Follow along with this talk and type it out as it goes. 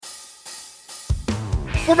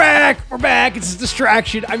We're back. We're back. It's a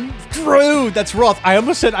distraction. I'm Drew. That's Roth. I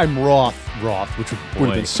almost said I'm Roth, which would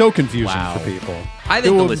have been so confusing for people. I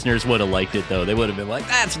think the listeners would have liked it, though. They would have been like,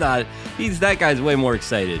 that's not, that guy's way more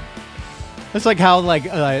excited. It's like how,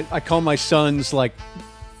 I call my sons,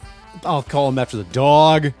 I'll call him after the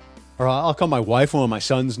dog, or I'll call my wife one of my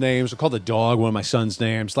son's names. I'll call the dog one of my son's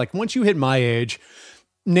names. Like, once you hit my age,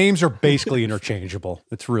 names are basically interchangeable.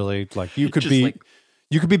 It's really, you could be...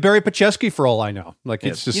 You could be Barry Pacheski for all I know.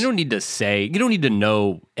 It's just... You don't need to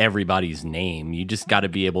know everybody's name. You just got to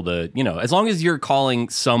be able to, as long as you're calling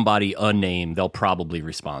somebody a name, they'll probably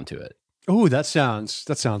respond to it. Oh, that sounds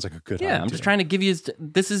like a good idea. I'm just trying to give you,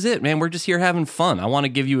 this is it, man. We're just here having fun. I want to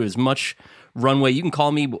give you as much runway. You can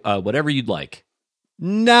call me whatever you'd like.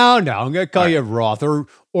 No, I'm going to call you Roth or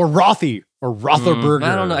Rothy or Rotherberger.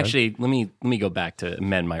 I don't know. Actually, let me go back to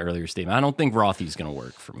amend my earlier statement. I don't think Rothy's going to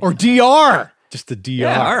work for me. Or DR. Just the DR.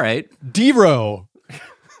 Yeah, all right. D-Ro.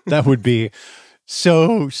 That would be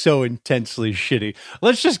so intensely shitty.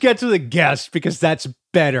 Let's just get to the guest because that's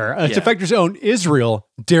better. It's Defector's own Israel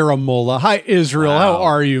Daramola. Hi, Israel. Wow. How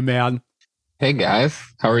are you, man? Hey, guys.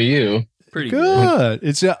 How are you? Pretty good.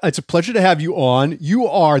 It's a pleasure to have you on. You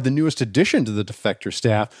are the newest addition to the Defector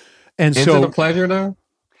staff. And Is it a pleasure, though?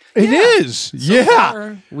 It is.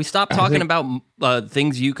 So we stopped talking about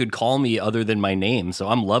things you could call me other than my name. So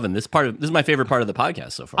I'm loving this part. This is my favorite part of the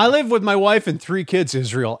podcast so far. I live with my wife and 3 kids,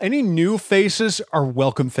 Israel. Any new faces are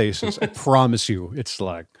welcome faces. I promise you. It's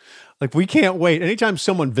like we can't wait. Anytime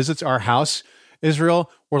someone visits our house,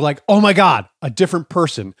 Israel, we're like, oh my God, a different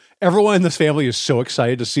person. Everyone in this family is so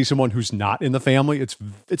excited to see someone who's not in the family.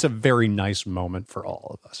 It's a very nice moment for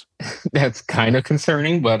all of us. That's kind of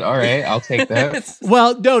concerning, but all right, I'll take that.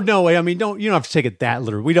 Well, no way. I mean, you don't have to take it that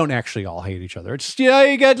literally. We don't actually all hate each other. It's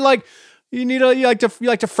you get you like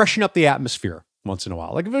to freshen up the atmosphere once in a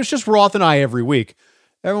while. Like if it was just Roth and I every week,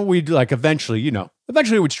 we'd eventually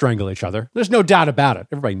we'd strangle each other. There's no doubt about it.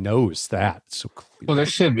 Everybody knows that. It's so clear. Well, there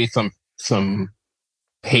should be some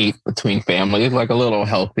hate between families, like a little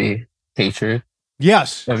healthy hatred.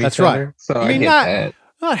 Yes, that's right. So I mean,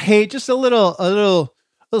 not hate, just a little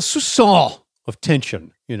soupçon of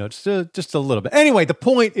tension. Just a little bit. Anyway, the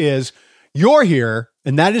point is, you're here,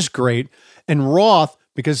 and that is great. And Roth,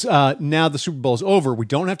 because now the Super Bowl is over, we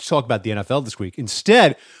don't have to talk about the NFL this week.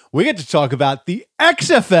 Instead, we get to talk about the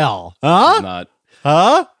XFL.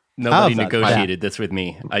 Huh? Nobody negotiated this with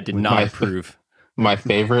me. I did not approve. My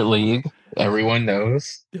favorite league. Everyone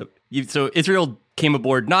knows. Yep. So Israel came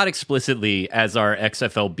aboard not explicitly as our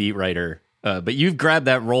XFL beat writer, but you've grabbed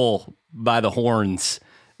that role by the horns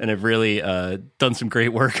and have really done some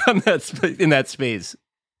great work on in that space.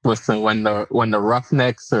 Listen, when the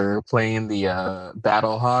Roughnecks are playing the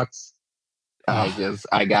Battlehawks,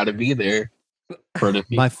 I got to be there.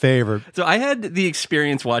 My favorite. So I had the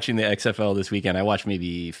experience watching the XFL this weekend. I watched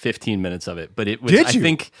maybe 15 minutes of it, but it was, Did you? I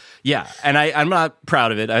think, and I'm not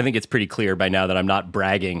proud of it. I think it's pretty clear by now that I'm not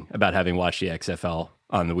bragging about having watched the XFL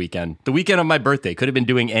on the weekend. The weekend of my birthday, could have been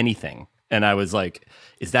doing anything. And I was like,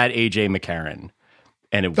 is that AJ McCarron?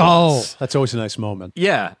 And it was. Oh, that's always a nice moment.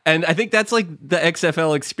 Yeah. And I think that's like the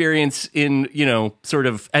XFL experience in, sort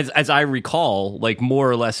of, as I recall, like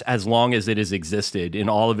more or less as long as it has existed in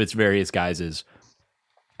all of its various guises.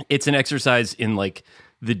 It's an exercise in like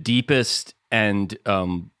the deepest and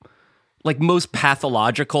most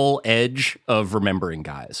pathological edge of remembering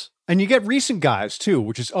guys. And you get recent guys too,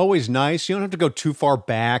 which is always nice. You don't have to go too far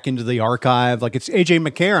back into the archive. Like it's AJ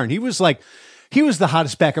McCarron. He was the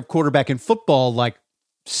hottest backup quarterback in football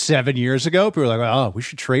 7 years ago. People were like, oh, we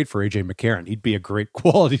should trade for AJ McCarron. He'd be a great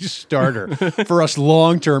quality starter for us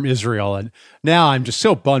long-term, Israel. And now I'm just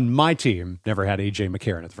so bummed my team never had AJ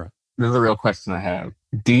McCarron at the front. This is a real question I have.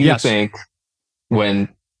 Do you think when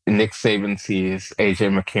Nick Saban sees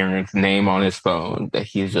AJ McCarron's name on his phone that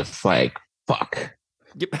he's just like, fuck?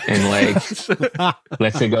 Yep. And let's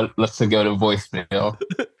go to voicemail.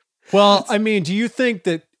 Well, I mean, do you think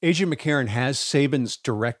that AJ McCarron has Saban's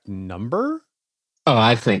direct number? Oh,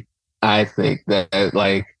 I think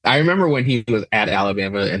that I remember when he was at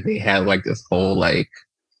Alabama and they had this whole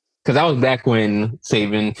because I was back when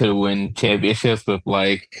Saban could win championships with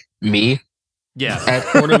me. Yeah. At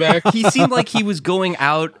quarterback. He seemed like he was going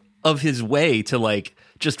out of his way to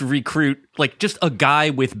just recruit just a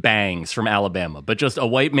guy with bangs from Alabama, but just a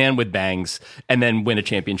white man with bangs and then win a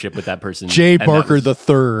championship with that person. Jay Barker the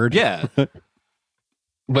third. Yeah.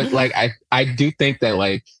 But I do think that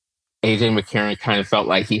AJ McCarron kind of felt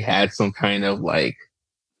like he had some kind of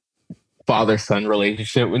father-son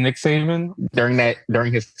relationship with Nick Saban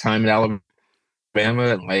during his time in Alabama,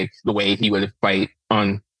 and the way he would fight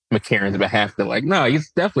on McCarron's behalf. That no,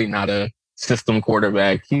 he's definitely not a system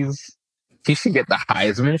quarterback. He should get the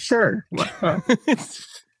Heisman, sure.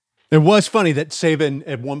 It was funny that Saban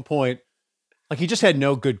at one point, like he just had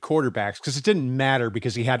no good quarterbacks because it didn't matter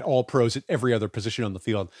because he had all pros at every other position on the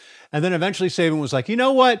field. And then eventually Saban was like, you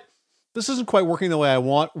know what? This isn't quite working the way I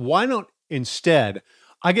want. Why don't instead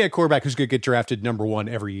I get a quarterback who's going to get drafted number 1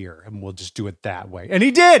 every year and we'll just do it that way. And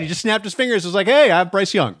he did. He just snapped his fingers. It was like, hey, I have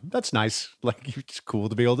Bryce Young. That's nice. Like, it's cool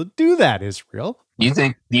to be able to do that, Israel. Do you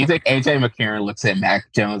think AJ McCarron looks at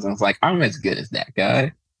Mac Jones and is like, I'm as good as that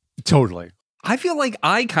guy? Totally. I feel like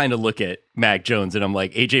I kind of look at Mac Jones and I'm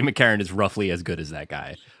like, AJ McCarron is roughly as good as that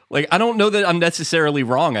guy. Like, I don't know that I'm necessarily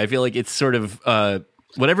wrong. I feel like it's sort of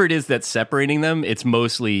whatever it is that's separating them, it's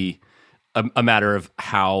mostly a matter of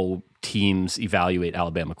how teams evaluate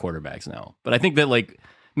Alabama quarterbacks now. But I think that like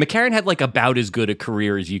McCarron had like about as good a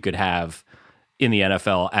career as you could have in the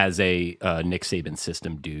NFL as a Nick Saban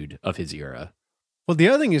system dude of his era. Well, the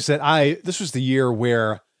other thing is that this was the year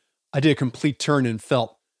where I did a complete turn and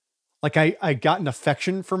felt like I got an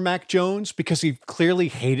affection for Mac Jones because he clearly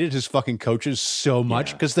hated his fucking coaches so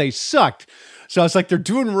much because they sucked. So I was like, they're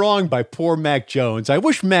doing wrong by poor Mac Jones. I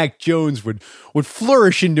wish Mac Jones would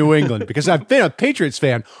flourish in New England because I've been a Patriots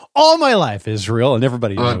fan all my life, Israel, and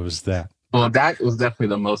everybody knows that. Well, that was definitely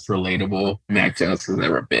the most relatable Mac Jones has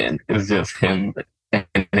ever been. It was just him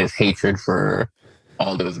and his hatred for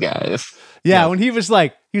all those guys. Yeah, when he's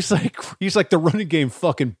like, the running game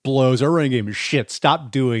fucking blows. Our running game is shit. Stop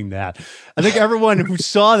doing that. I think everyone who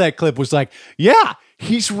saw that clip was like, yeah,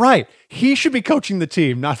 he's right. He should be coaching the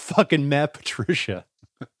team, not fucking Matt Patricia.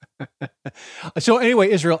 So anyway,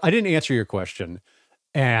 Israel, I didn't answer your question,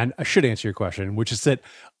 and I should answer your question, which is that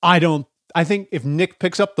I think if Nick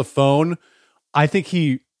picks up the phone, I think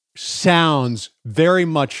he sounds very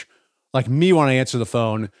much like me when I answer the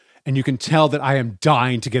phone. And you can tell that I am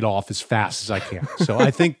dying to get off as fast as I can. So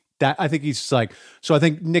I think he's like, so I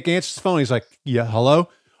think Nick answers the phone. He's like, yeah, hello?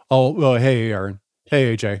 Oh, hey, Aaron.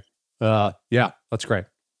 Hey, AJ. Yeah, that's great.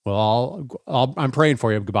 Well, I'm praying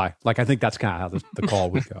for you. Goodbye. Like, I think that's kind of how the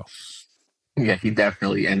call would go. Yeah, he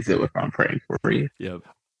definitely ends it with I'm praying for you. Yep.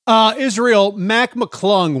 Israel, Mac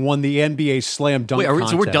McClung won the NBA Slam Dunk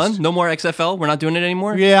contest. So we're done? No more XFL? We're not doing it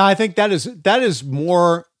anymore? Yeah, I think that is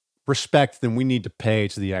more respect than we need to pay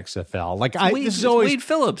to the XFL. Like this is always Wade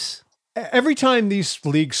Phillips. Every time these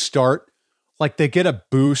leagues start, like they get a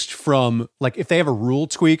boost from like if they have a rule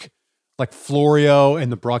tweak, like Florio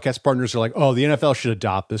and the broadcast partners are like, oh, the NFL should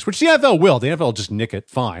adopt this, which the NFL will. The NFL will just nick it,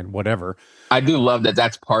 fine, whatever. I do love that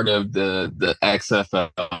that's part of the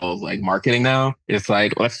XFL's like marketing now. It's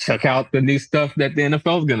like, let's check out the new stuff that the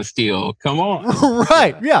NFL is going to steal. Come on.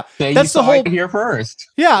 Right. Yeah. That's the whole here first.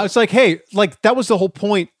 Yeah. It's like, hey, like that was the whole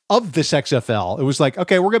point of this XFL. It was like,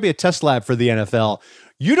 okay, we're going to be a test lab for the NFL.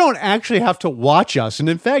 You don't actually have to watch us. And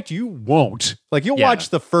in fact, you won't. Like you'll watch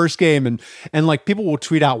the first game and like people will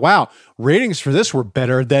tweet out, wow, ratings for this were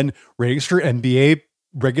better than ratings for NBA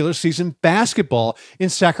regular season basketball in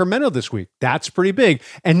Sacramento this week. That's pretty big.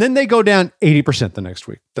 And then they go down 80% the next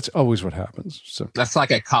week. That's always what happens. So that's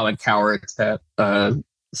like a Colin Coward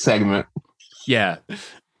segment. Yeah.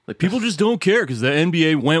 Like people just don't care because the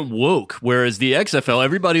NBA went woke, whereas the XFL,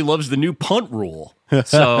 everybody loves the new punt rule.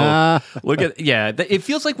 So look at, it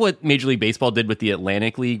feels like what Major League Baseball did with the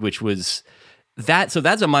Atlantic League, which was that. So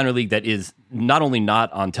that's a minor league that is not only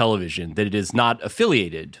not on television, that it is not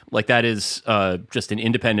affiliated. Like that is just an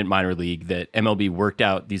independent minor league that MLB worked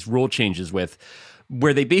out these rule changes with,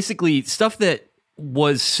 where they basically stuff that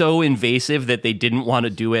was so invasive that they didn't want to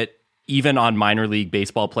do it even on minor league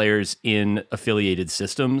baseball players in affiliated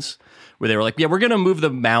systems, where they were like, yeah, we're going to move the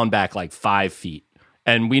mound back like 5 feet.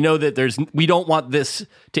 And we know that we don't want this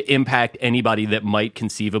to impact anybody that might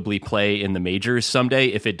conceivably play in the majors someday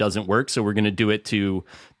if it doesn't work. So we're going to do it to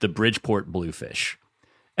the Bridgeport Bluefish.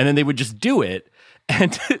 And then they would just do it.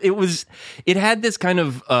 And it had this kind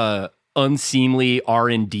of unseemly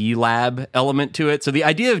R&D lab element to it. So the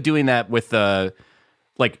idea of doing that with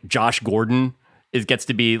like Josh Gordon gets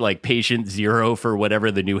to be like patient zero for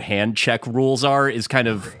whatever the new hand check rules are is kind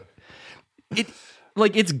of it.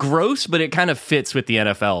 Like it's gross, but it kind of fits with the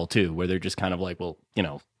NFL too, where they're just kind of like, well, you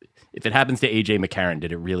know, if it happens to AJ McCarron,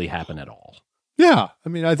 did it really happen at all? Yeah. I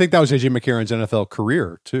mean, I think that was AJ McCarron's NFL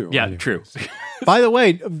career too. Yeah, I mean, true. By the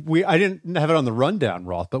way, I didn't have it on the rundown,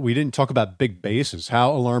 Roth, but we didn't talk about big bases.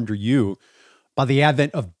 How alarmed are you by the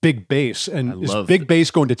advent of big base? And is big base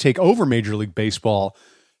going to take over Major League Baseball?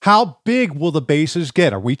 How big will the bases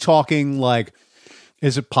get? Are we talking like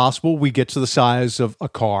Is it possible we get to the size of a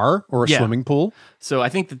car or a swimming pool? So I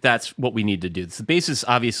think that's what we need to do. The bases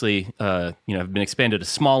obviously, have been expanded a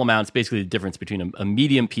small amount. It's basically the difference between a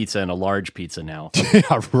medium pizza and a large pizza now.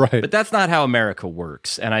 Yeah, right. But that's not how America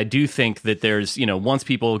works. And I do think that there's, once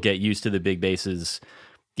people get used to the big bases,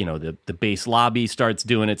 the base lobby starts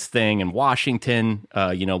doing its thing in Washington,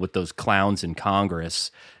 with those clowns in Congress.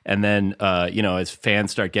 And then, as fans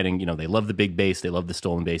start getting, they love the big base, they love the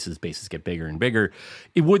stolen bases get bigger and bigger.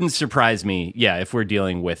 It wouldn't surprise me, if we're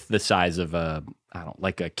dealing with the size of a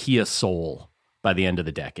Kia Soul by the end of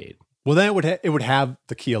the decade. Well, then it would have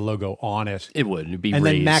the Kia logo on it. It would. It'd be and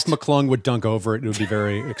raised. Then Mac McClung would dunk over it. It would be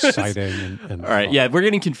very exciting. And all right, fun. We're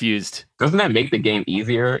getting confused. Doesn't that make the game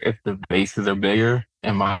easier if the bases are bigger?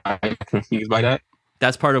 Am I confused by that?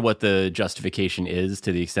 That's part of what the justification is,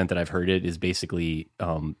 to the extent that I've heard it, is basically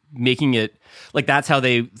making it like that's how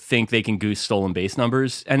they think they can goose stolen base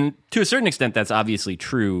numbers. And to a certain extent, that's obviously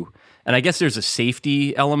true. And I guess there's a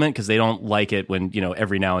safety element because they don't like it when,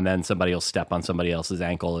 every now and then somebody will step on somebody else's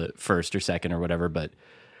ankle at first or second or whatever. But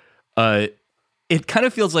it kind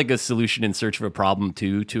of feels like a solution in search of a problem,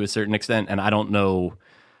 too, to a certain extent. And I don't know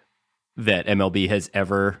that MLB has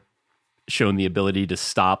ever shown the ability to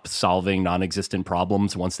stop solving non-existent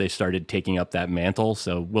problems once they started taking up that mantle.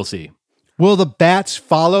 So we'll see. Will the bats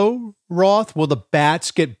follow, Roth? Will the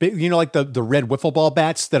bats get big? Like the red wiffle ball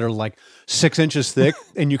bats that are like 6 inches thick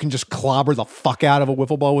and you can just clobber the fuck out of a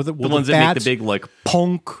wiffle ball with it? The ones that make the big like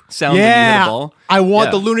punk sound when you hit a ball? I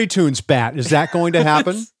want the Looney Tunes bat. Is that going to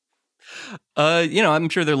happen? I'm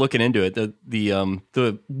sure they're looking into it.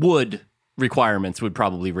 The wood requirements would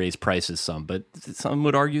probably raise prices some, but some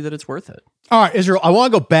would argue that it's worth it. All right, Israel, I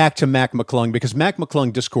want to go back to Mac McClung because Mac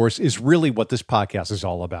McClung discourse is really what this podcast is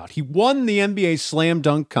all about. He won the NBA Slam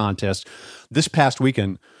Dunk Contest this past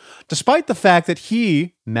weekend, despite the fact that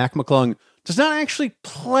he, Mac McClung, does not actually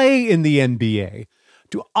play in the NBA.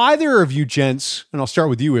 Do either of you gents, and I'll start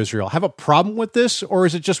with you, Israel, have a problem with this, or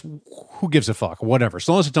is it just who gives a fuck? Whatever. As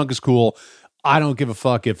long as the dunk is cool, I don't give a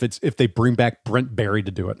fuck if they bring back Brent Barry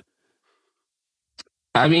to do it.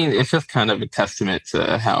 I mean, it's just kind of a testament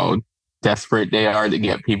to how desperate they are to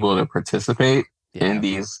get people to participate in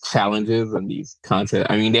these challenges and these contests.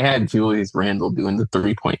 I mean, they had Julius Randle doing the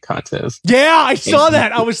 3-point contest. Yeah, I saw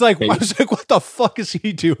that. I was like, what the fuck is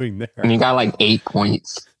he doing there? And he got like 8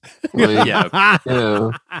 points. Like,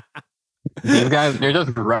 these guys, they're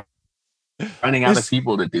just running out of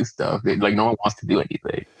people to do stuff. Like no one wants to do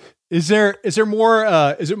anything. Is it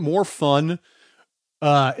more fun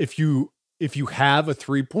if you have a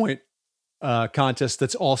 3-point contest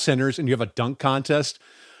that's all centers and you have a dunk contest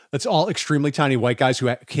that's all extremely tiny white guys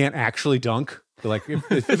who can't actually dunk? Like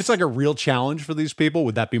if it's like a real challenge for these people,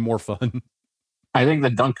 would that be more fun? I think the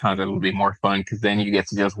dunk contest would be more fun because then you get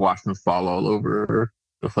to just watch them fall all over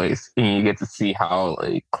the place and you get to see how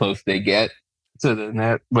like close they get to the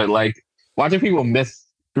net. But like watching people miss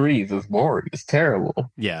threes is boring. It's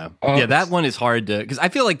terrible. Yeah. That one is hard to, because I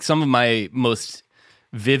feel like some of my most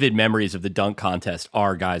vivid memories of the dunk contest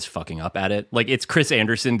are guys fucking up at it. Like it's Chris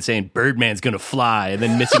Anderson saying Birdman's gonna fly and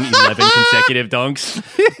then missing 11 consecutive dunks.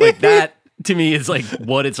 Like that to me is like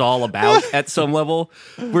what it's all about at some level.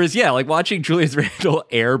 Whereas like watching Julius Randle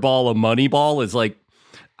airball a money ball is like,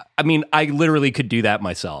 I mean, I literally could do that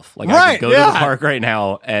myself. Like I could go to the park right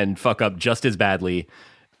now and fuck up just as badly.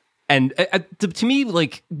 And to me,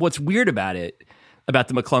 like what's weird about it, about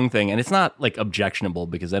the McClung thing, and it's not like objectionable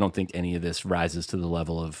because I don't think any of this rises to the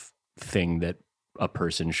level of thing that a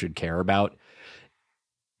person should care about.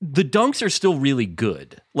 The dunks are still really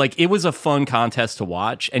good. Like it was a fun contest to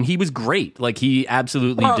watch and he was great. Like he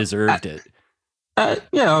absolutely deserved it. I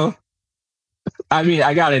mean,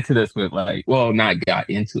 I got into this with not got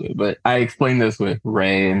into it, but I explained this with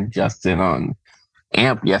Ray and Justin on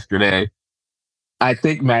AMP yesterday. I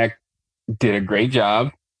think Mac did a great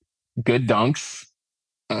job. Good dunks.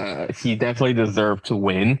 He definitely deserved to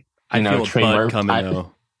win. I feel Trey Murphy coming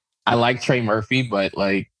though. I like Trey Murphy, but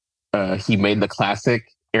he made the classic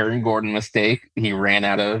Aaron Gordon mistake. He ran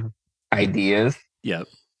out of ideas. Yep.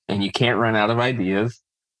 And you can't run out of ideas.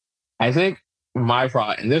 I think my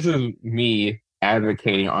problem, and this is me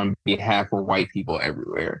advocating on behalf of white people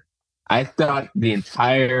everywhere. I thought the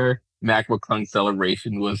entire Mac McClung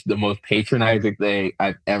celebration was the most patronizing thing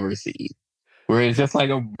I've ever seen. Where it's just like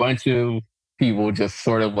a bunch of people just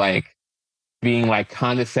sort of like being like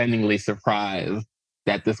condescendingly surprised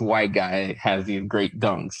that this white guy has these great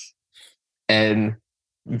dunks. And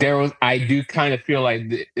I do kind of feel like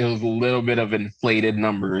it was a little bit of inflated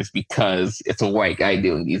numbers because it's a white guy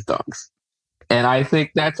doing these dunks. And I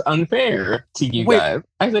think that's unfair to you guys.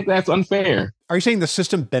 I think that's unfair. Are you saying the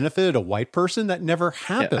system benefited a white person? That never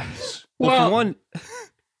happens. Yeah. Well, for one,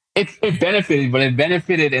 it benefited, but it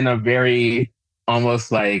benefited in a very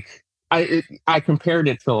almost like I compared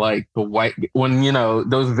it to like the white when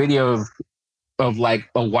those videos of like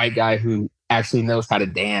a white guy who actually knows how to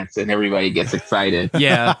dance and everybody gets excited.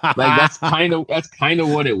 Yeah, like that's kind of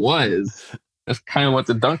what it was. That's kind of what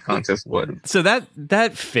the dunk contest was. So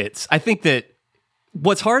that fits. I think that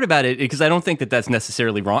what's hard about it, because I don't think that that's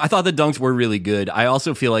necessarily wrong. I thought the dunks were really good. I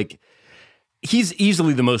also feel like he's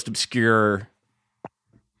easily the most obscure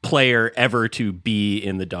player ever to be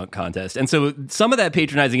in the dunk contest. And so some of that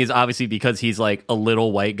patronizing is obviously because he's like a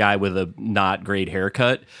little white guy with a not great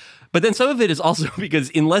haircut. But then some of it is also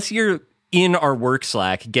because unless you're in our work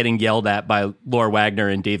Slack getting yelled at by Laura Wagner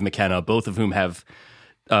and Dave McKenna, both of whom have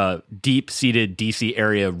deep-seated DC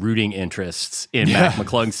area rooting interests in Mac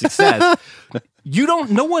McClung's success,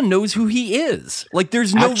 no one knows who he is. Like,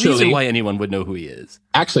 there's no reason why anyone would know who he is.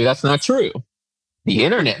 Actually, that's not true. The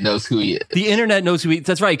internet knows who he is. The internet knows who he is.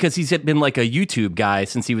 That's right, because he's been like a YouTube guy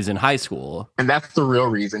since he was in high school. And that's the real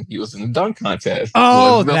reason he was in the dunk contest.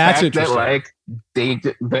 Oh, that's interesting. That,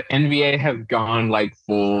 the NBA has gone like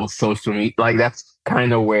full social media. Like, that's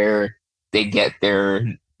kind of where they get their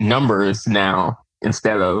numbers now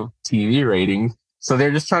instead of TV ratings. So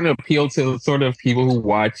they're just trying to appeal to sort of people who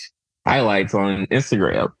watch highlights on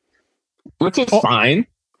Instagram, which is fine.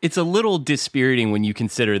 It's a little dispiriting when you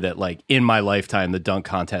consider that, like, in my lifetime, the dunk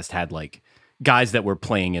contest had like guys that were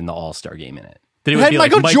playing in the All-Star game in it. That it would be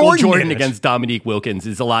like Michael Jordan against Dominique Wilkins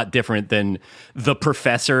is a lot different than the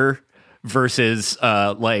Professor versus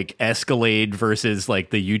like Escalade versus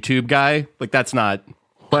like the YouTube guy. Like, that's not.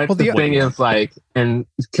 But the thing is, like, and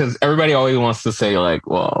because everybody always wants to say, like,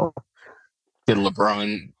 well, did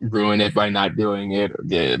LeBron ruin it by not doing it?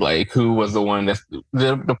 Or who was the one that's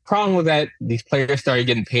the problem was that these players started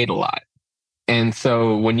getting paid a lot. And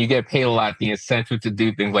so when you get paid a lot, the incentive to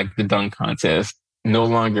do things like the dunk contest no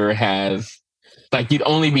longer has, like, you'd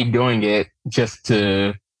only be doing it just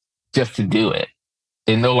to do it.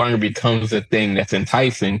 It no longer becomes a thing that's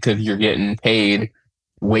enticing because you're getting paid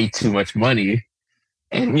way too much money.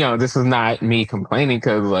 And, this is not me complaining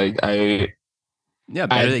because, like, I've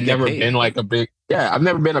never been like I've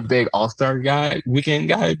never been a big All-Star weekend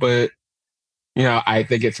guy, but, I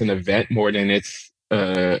think it's an event more than it's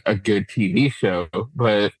a good TV show.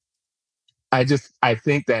 But I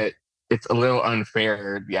think that it's a little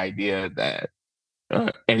unfair, the idea that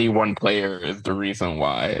any one player is the reason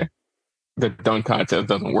why the dunk contest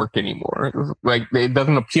doesn't work anymore. Like, it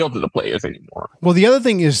doesn't appeal to the players anymore. Well, the other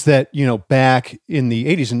thing is that, back in the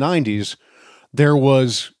 80s and 90s, there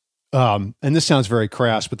was, and this sounds very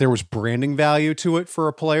crass, but there was branding value to it for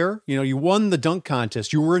a player. You won the dunk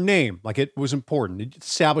contest. You were a name. Like, it was important. It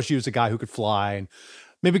established you as a guy who could fly and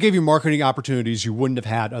maybe gave you marketing opportunities you wouldn't have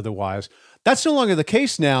had otherwise. That's no longer the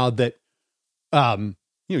case now that,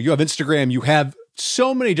 you have Instagram. You have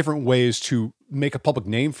so many different ways to make a public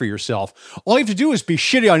name for yourself. All you have to do is be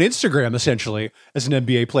shitty on Instagram, essentially, as an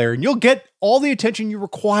NBA player, and you'll get all the attention you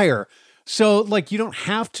require. So, like, you don't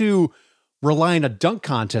have to rely on a dunk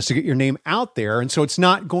contest to get your name out there. And so it's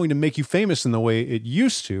not going to make you famous in the way it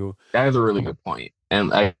used to. That is a really good point.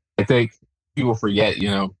 And I think people forget,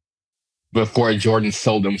 before Jordan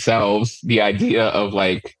sold themselves, the idea of,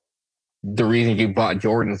 like, the reason you bought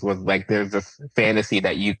Jordans was, like, there's this fantasy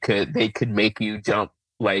that they could make you jump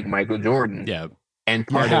like Michael Jordan. Yeah. And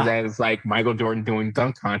part of that is, like, Michael Jordan doing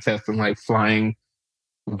dunk contests and, like, flying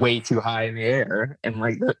way too high in the air. And,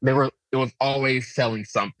 like, it was always selling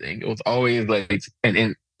something. It was always, like,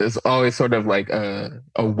 and it's always sort of like a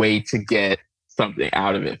way to get something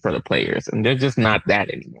out of it for the players. And they're just not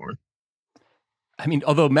that anymore. I mean,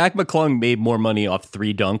 although Mac McClung made more money off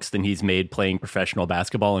 3 dunks than he's made playing professional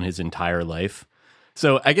basketball in his entire life.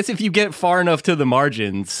 So I guess if you get far enough to the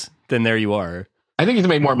margins, then there you are. I think he's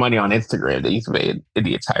made more money on Instagram than he's made in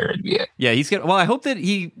the entire NBA. Yeah, well, I hope that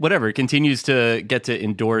he, continues to get to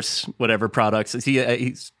endorse whatever products.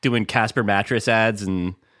 He's doing Casper mattress ads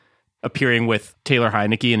and appearing with Taylor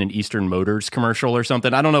Heineke in an Eastern Motors commercial or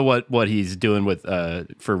something. I don't know what he's doing with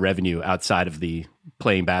for revenue outside of the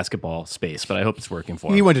playing basketball space, but I hope it's working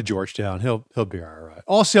for him. He went to Georgetown. He'll be all right.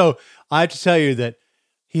 Also, I have to tell you that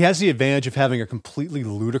he has the advantage of having a completely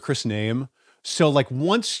ludicrous name. So, like,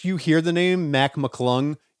 once you hear the name Mac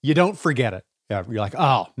McClung, you don't forget it. Yeah, you're like,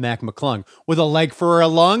 oh, Mac McClung with a leg for a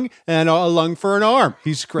lung and a lung for an arm.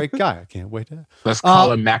 He's a great guy. I can't wait to. Let's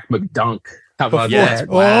call him Mac McDunk. How about that?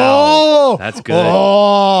 Wow. Oh, that's good.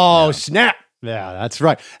 Oh, yeah. Snap. Yeah, that's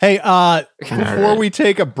right. Hey, before we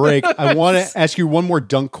take a break, I want to ask you one more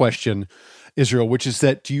dunk question. Israel, which is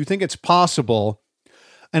that, do you think it's possible,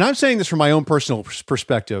 and I'm saying this from my own personal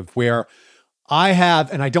perspective, where I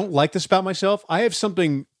have, and I don't like this about myself, I have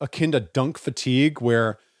something akin to dunk fatigue,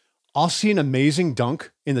 where I'll see an amazing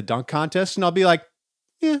dunk in the dunk contest and I'll be like,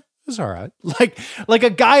 yeah, it's all right. Like a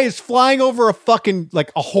guy is flying over a fucking,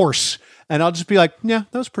 like a horse, and I'll just be like, yeah,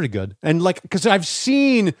 that was pretty good. And like, because I've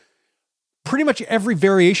seen pretty much every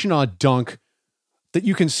variation on a dunk that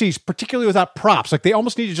you can see, particularly without props. Like they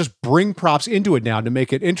almost need to just bring props into it now to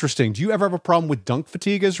make it interesting. Do you ever have a problem with dunk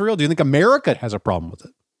fatigue, Israel? Do you think America has a problem with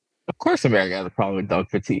it? Of course, America has a problem with dunk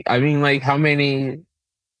fatigue. I mean, like, how many?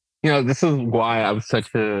 This is why I'm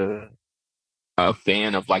such a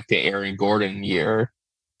fan of like the Aaron Gordon year,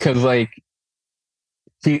 because like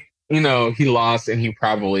he lost, and he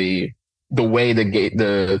probably, the way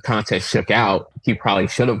the contest shook out, he probably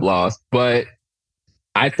should have lost, but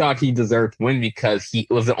I thought he deserved to win because he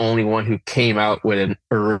was the only one who came out with an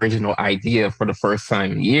original idea for the first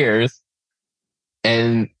time in years.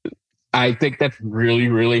 And I think that's really,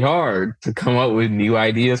 really hard to come up with new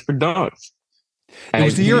ideas for dunks. It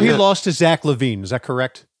was the year he lost to Zach LaVine. Is that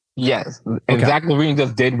correct? Yes. And okay. Zach LaVine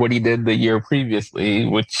just did what he did the year previously,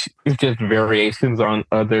 which is just variations on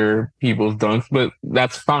other people's dunks, but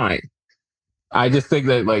that's fine. I just think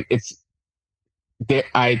that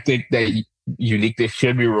I think that uniqueness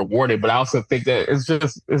should be rewarded, but I also think that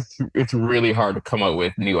it's really hard to come up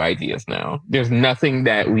with new ideas now. There's nothing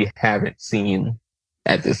that we haven't seen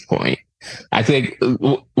at this point. I think,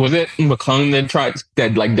 was it McClung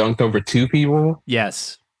that dunked over two people?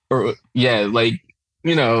 Yes. Or yeah, I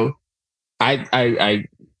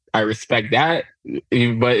respect that,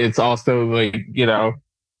 but it's also like,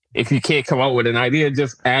 if you can't come up with an idea,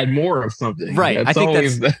 just add more of something. Right. I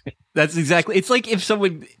think that's exactly. It's like if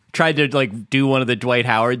someone tried to do one of the Dwight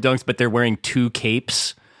Howard dunks, but they're wearing two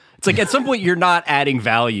capes. It's like at some point you're not adding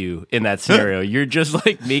value in that scenario. You're just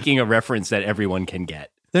making a reference that everyone can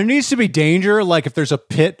get. There needs to be danger. Like if there's a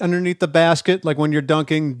pit underneath the basket, like when you're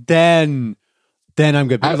dunking, then I'm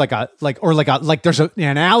good. Like there's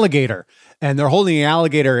an alligator, and they're holding the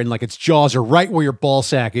alligator, and like its jaws are right where your ball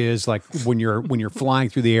sack is, like when you're flying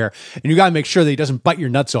through the air, and you got to make sure that he doesn't bite your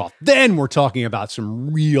nuts off. Then we're talking about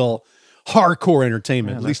some real hardcore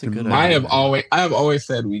entertainment. At least I have always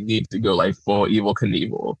said we need to go like full Evel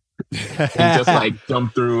Knievel and just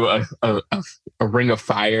jump through a ring of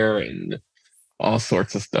fire and all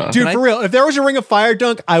sorts of stuff. Dude, for real, if there was a ring of fire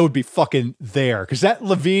dunk, I would be fucking there, because that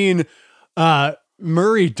Levine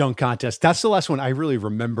Murray dunk contest, that's the last one I really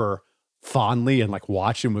remember fondly and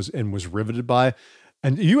watched and was riveted by.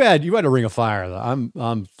 And you had a ring of fire.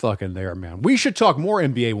 I'm fucking there, man. We should talk more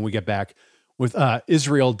NBA when we get back with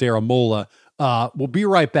Israel Daramola. We'll be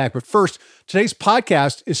right back. But first, today's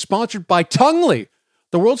podcast is sponsored by Tungly,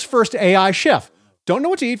 the world's first AI chef. Don't know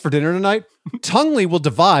what to eat for dinner tonight? Tungly will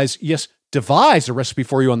devise a recipe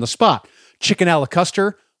for you on the spot. Chicken a la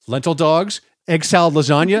Custer, lentil dogs, egg salad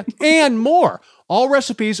lasagna, and more. All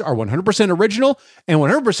recipes are 100% original and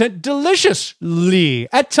 100% deliciously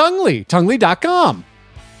at Tungly, tungly.com.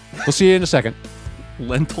 We'll see you in a second.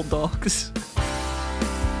 Lentil dogs?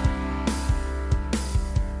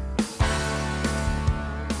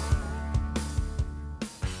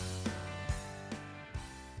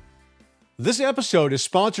 This episode is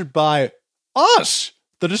sponsored by us,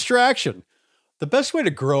 The Distraction. The best way to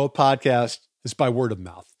grow a podcast is by word of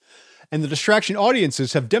mouth. And The Distraction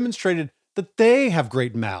audiences have demonstrated that they have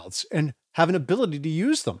great mouths and have an ability to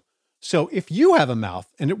use them. So if you have a mouth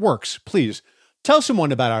and it works, please tell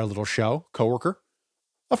someone about our little show, coworker,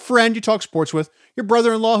 a friend you talk sports with, your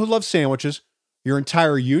brother-in-law who loves sandwiches, your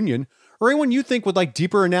entire union, or anyone you think would like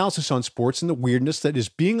deeper analysis on sports and the weirdness that is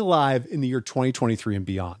being alive in the year 2023 and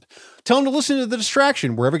beyond. Tell them to listen to The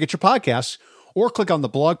Distraction wherever you get your podcasts, or click on the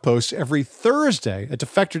blog posts every Thursday at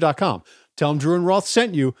defector.com. Tell them Drew and Roth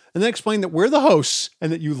sent you, and then explain that we're the hosts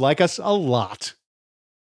and that you like us a lot.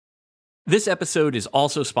 This episode is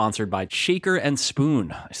also sponsored by Shaker and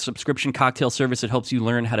Spoon, a subscription cocktail service that helps you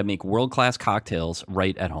learn how to make world-class cocktails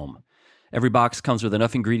right at home. Every box comes with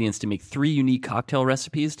enough ingredients to make 3 unique cocktail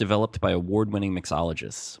recipes developed by award-winning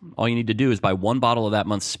mixologists. All you need to do is buy 1 bottle of that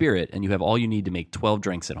month's spirit, and you have all you need to make 12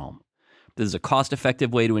 drinks at home. This is a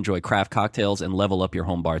cost-effective way to enjoy craft cocktails and level up your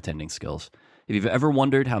home bartending skills. If you've ever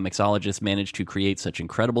wondered how mixologists manage to create such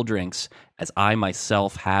incredible drinks, as I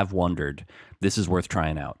myself have wondered, this is worth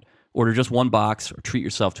trying out. Order just 1 box or treat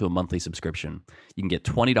yourself to a monthly subscription. You can get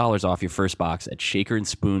 $20 off your first box at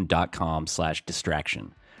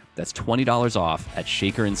shakerandspoon.com/distraction. That's $20 off at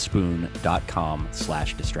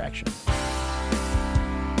shakerandspoon.com/distraction.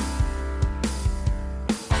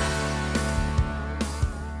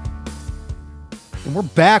 And we're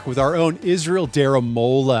back with our own Israel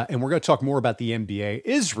Daramola, and we're going to talk more about the NBA.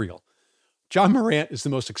 Israel. John Morant is the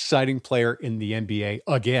most exciting player in the NBA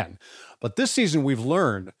again. But this season, we've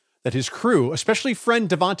learned that his crew, especially friend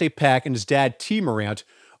Devontae Pack and his dad T. Morant,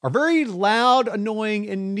 are very loud, annoying,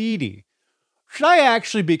 and needy. Should I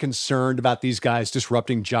actually be concerned about these guys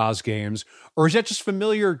disrupting Jaws games, or is that just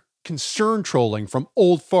familiar concern trolling from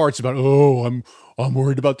old farts about, oh, I'm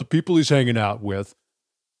worried about the people he's hanging out with?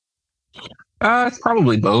 It's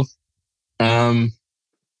probably both. I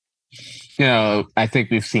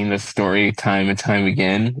think we've seen this story time and time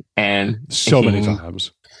again, and So many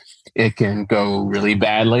times. It can go really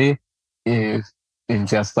badly if in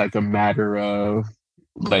just like a matter of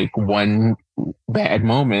like one bad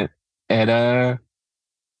moment. And I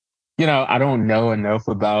don't know enough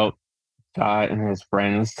about God and his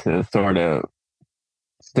friends to sort of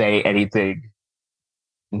say anything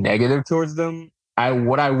negative towards them.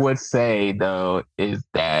 What I would say though is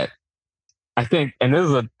that I think, and this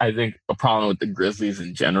is a problem with the Grizzlies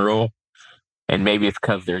in general, and maybe it's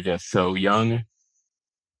because they're just so young.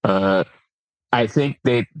 I think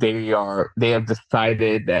they have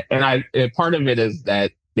decided that, and part of it is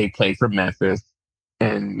that they play for Memphis,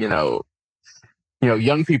 and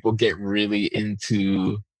young people get really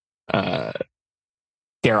into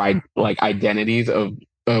their identities of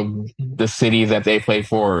the cities that they play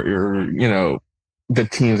for, or the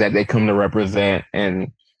teams that they come to represent,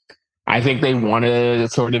 and I think they want to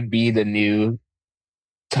sort of be the new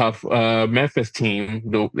tough Memphis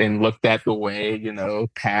team, and looked at the way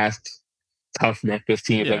past tough Memphis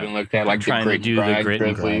teams have been looked at, like trying the to do the grit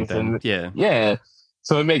and grind thing. Yeah.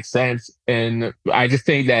 So it makes sense, and I just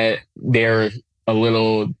think that they're a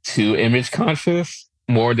little too image conscious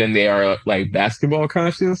more than they are like basketball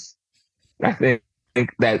conscious. I think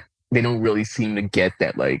that they don't really seem to get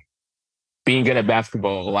that, like, being good at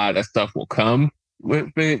basketball, a lot of that stuff will come with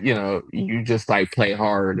it. You just like play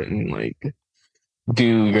hard and like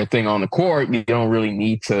do your thing on the court. You don't really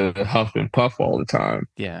need to huff and puff all the time.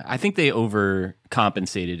 Yeah, I think they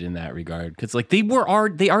overcompensated in that regard, because like they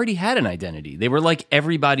already had an identity. They were like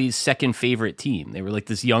everybody's second favorite team. They were like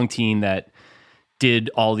this young team that did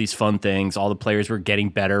all these fun things. All the players were getting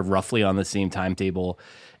better roughly on the same timetable,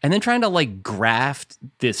 and then trying to like graft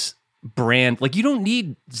this brand. Like, you don't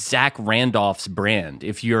need Zach Randolph's brand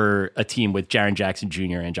if you're a team with Jaren Jackson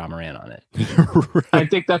Jr. and John Morant on it. Right. I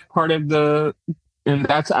think that's part of the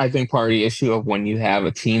issue of when you have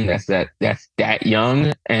a team that's that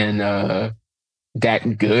young and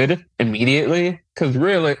that good immediately. Because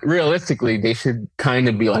realistically, they should kind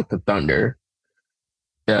of be like the Thunder.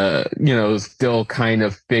 Still kind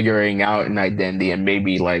of figuring out an identity, and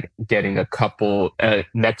maybe like getting a couple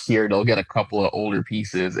next year. They'll get a couple of older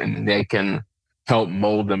pieces, and they can help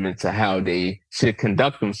mold them into how they should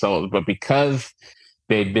conduct themselves. But because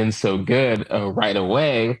they've been so good right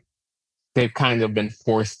away, they've kind of been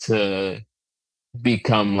forced to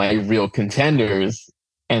become like real contenders,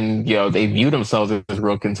 and they view themselves as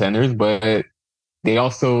real contenders, but they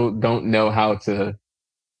also don't know how to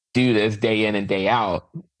do this day in and day out.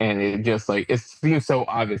 And it seems so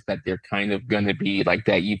obvious that they're kind of going to be like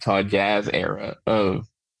that Utah Jazz era of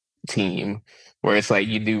team, where it's like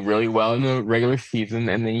you do really well in the regular season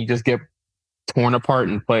and then you just get torn apart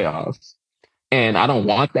in playoffs. And I don't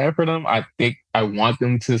want that for them. I think I want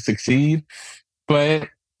them to succeed, but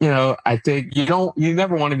I think you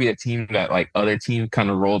never want to be a team that like other teams kind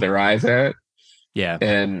of roll their eyes at. Yeah.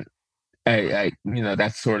 And I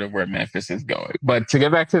that's sort of where Memphis is going. But to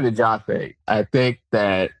get back to the Ja thing, I think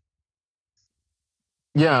that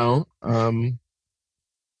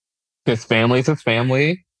his family is his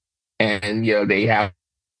family, and they have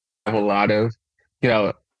a lot of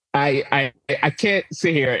I can't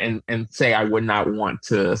sit here and say I would not want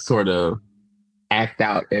to sort of act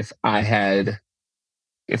out if I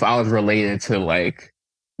was related to like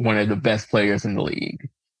one of the best players in the league,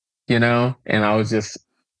 and I was just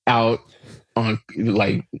out on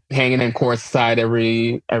like hanging in courtside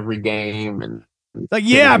every game, and like,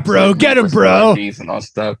 yeah, bro, get him, bro, and all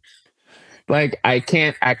stuff. Like, I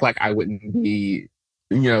can't act like I wouldn't be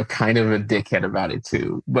kind of a dickhead about it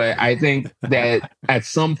too. But I think that at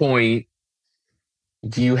some point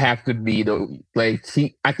you have to be I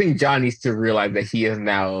think John needs to realize that he is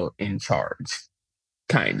now in charge.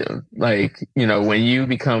 Kind of like, when you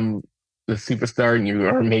become the superstar and you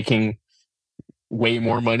are making way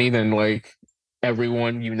more money than like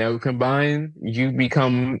everyone combined, you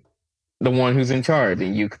become the one who's in charge,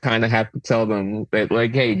 and you kind of have to tell them that,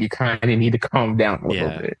 like, hey, you kind of need to calm down a little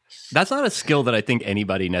bit. That's not a skill that I think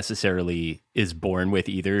anybody necessarily is born with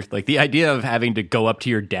either. Like, the idea of having to go up to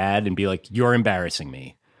your dad and be like, you're embarrassing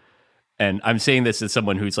me, And I'm saying this as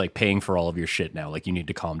someone who's like paying for all of your shit now. Like, you need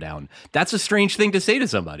to calm down. That's a strange thing to say to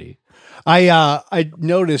somebody. I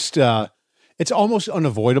noticed it's almost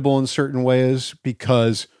unavoidable in certain ways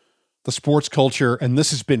because the sports culture, and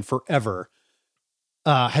this has been forever,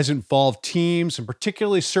 has involved teams and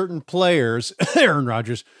particularly certain players, Aaron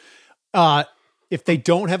Rodgers, if they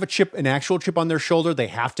don't have an actual chip on their shoulder, they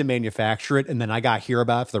have to manufacture it. And then I got to hear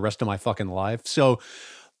about it for the rest of my fucking life. So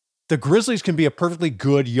the Grizzlies can be a perfectly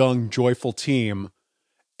good, young, joyful team.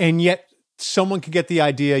 And yet someone could get the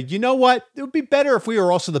idea, you know what? It would be better if we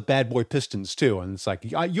were also the bad boy Pistons too. And it's like,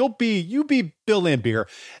 you be Bill Laimbeer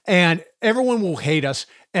and everyone will hate us.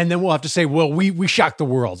 And then we'll have to say, well, we shocked the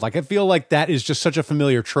world. Like, I feel like that is just such a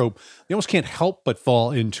familiar trope. You almost can't help but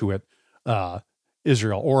fall into it,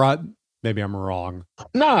 Israel. Or maybe I'm wrong.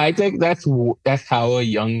 No, I think that's how a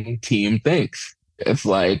young team thinks. It's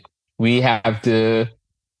like we have to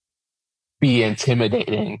be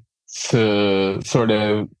intimidating to sort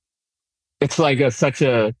of. It's like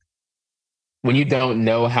when you don't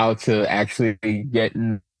know how to actually get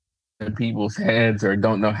in people's heads or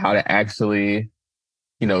don't know how to actually,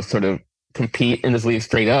 sort of compete in this league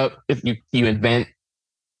straight up. If you invent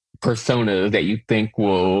personas that you think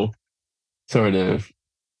will sort of,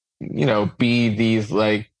 be these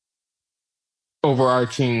like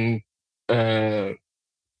overarching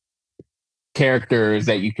characters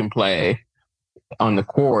that you can play on the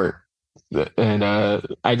court. And I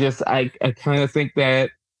kind of think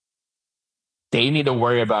that they need to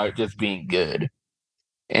worry about just being good.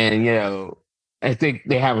 And, I think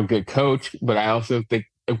they have a good coach, but I also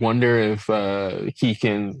wonder if he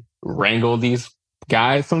can wrangle these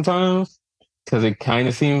guys sometimes, because it kind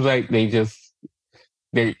of seems like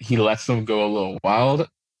he lets them go a little wild.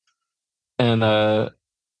 And I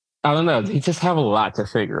don't know. They just have a lot to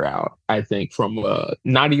figure out, I think, from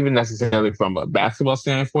not even necessarily from a basketball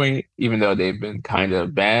standpoint, even though they've been kind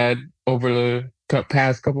of bad over the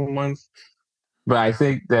past couple of months. But I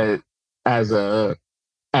think that as a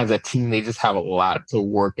team, they just have a lot to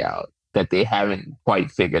work out that they haven't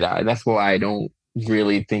quite figured out. And that's why I don't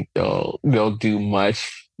really think they'll do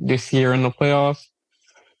much this year in the playoffs.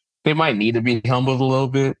 They might need to be humbled a little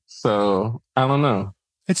bit. So I don't know.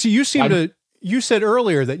 And so you said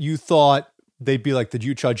earlier that you thought they'd be like the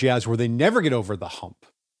Utah Jazz where they never get over the hump.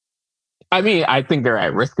 I mean, I think they're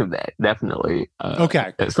at risk of that, definitely.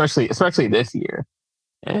 Okay. Especially this year.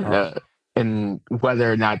 And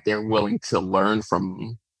whether or not they're willing to learn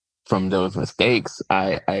from those mistakes,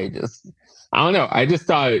 I don't know. I just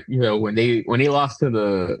thought, when they lost to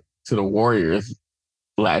the Warriors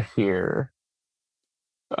last year,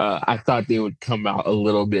 I thought they would come out a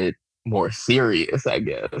little bit more serious, I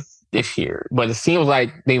guess, this year. But it seems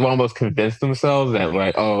like they've almost convinced themselves that,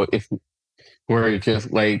 like, oh, if we're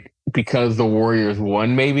just like, because the Warriors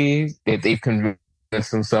won, maybe that they've convinced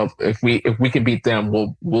themselves if we can beat them,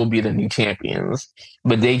 we'll be the new champions.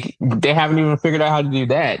 But they haven't even figured out how to do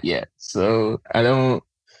that yet. So I don't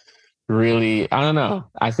know.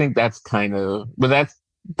 I think that's kind of, but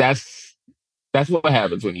that's what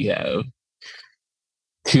happens when you have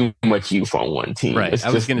too much youth on one team. Right.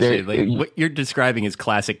 I was going to say, like, what you're describing is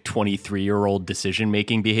classic 23-year-old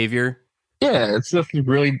decision-making behavior. Yeah, it's just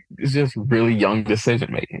really young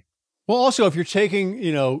decision-making. Well, also, if you're taking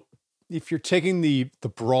the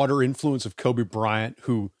broader influence of Kobe Bryant,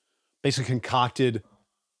 who basically concocted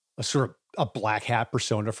a sort of a black hat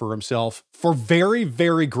persona for himself for very,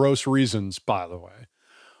 very gross reasons, by the way.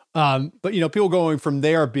 But, people going from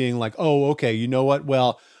there being like, oh, okay, you know what?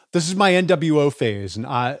 Well, this is my NWO phase, and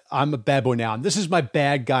I'm a bad boy now, and this is my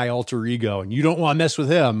bad guy alter ego, and you don't want to mess with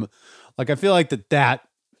him. Like, I feel like that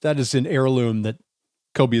is an heirloom that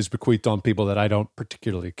Kobe has bequeathed on people that I don't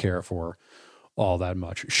particularly care for all that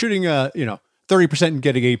much. Shooting 30% and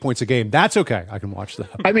getting 8 points a game, that's okay. I can watch that.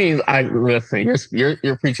 I mean, listen,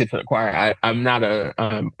 you're preaching to the choir. I'm not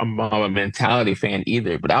a Mamba mentality fan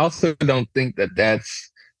either, but I also don't think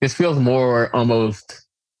this feels more almost,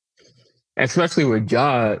 especially with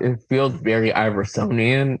Ja, it feels very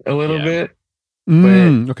Iversonian a little bit.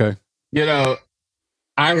 But okay,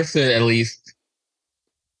 Iverson, at least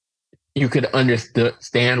you could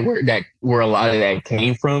understand where a lot of that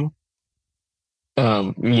came from.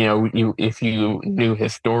 If you knew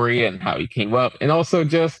his story and how he came up, and also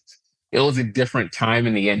just it was a different time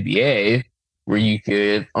in the NBA where you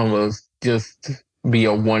could almost just be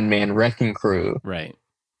a one-man wrecking crew, right?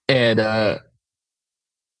 And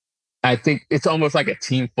I think it's almost like a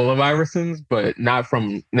team full of Iversons, but not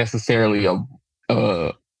from necessarily a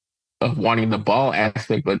wanting the ball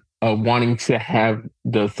aspect, but wanting to have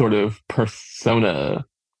the sort of persona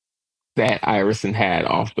that Iverson had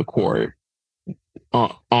off the court.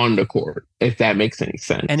 on the court, if that makes any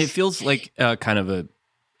sense. And it feels like kind of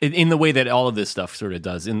in the way that all of this stuff sort of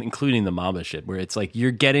does, including the Mamba shit, where it's like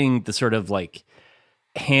you're getting the sort of like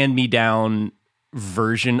hand-me-down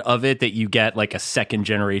version of it that you get like a second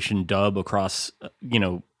generation dub across,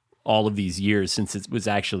 all of these years since it was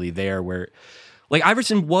actually there, where like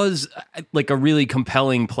Iverson was like a really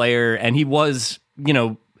compelling player, and he was,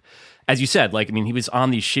 as you said, like, I mean, he was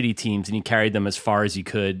on these shitty teams and he carried them as far as he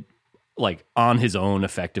could, like on his own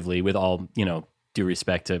effectively, with all, due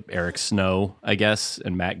respect to Eric Snow, I guess,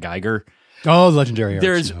 and Matt Geiger. Oh, legendary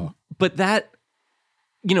Eric Snow. But that,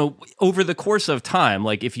 over the course of time,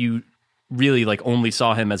 like if you really like only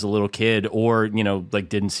saw him as a little kid or, like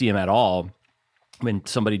didn't see him at all, when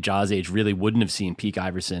somebody Ja's age really wouldn't have seen peak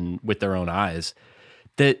Iverson with their own eyes,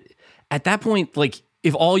 that at that point, like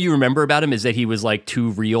if all you remember about him is that he was like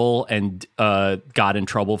too real and got in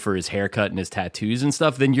trouble for his haircut and his tattoos and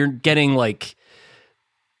stuff, then you're getting like,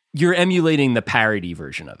 you're emulating the parody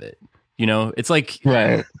version of it. It's like,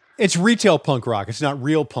 right. It's retail punk rock. It's not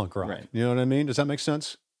real punk rock. Right. You know what I mean? Does that make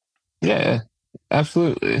sense? Yeah,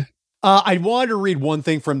 absolutely. I wanted to read one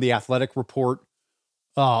thing from the Athletic report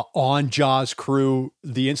on Ja's crew,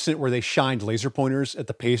 the incident where they shined laser pointers at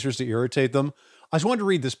the Pacers to irritate them. I just wanted to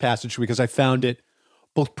read this passage because I found it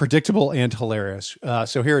both predictable and hilarious.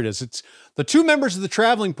 So here it is. It's the two members of the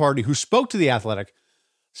traveling party who spoke to the Athletic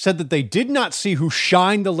said that they did not see who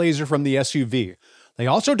shined the laser from the SUV. They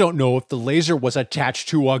also don't know if the laser was attached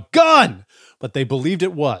to a gun, but they believed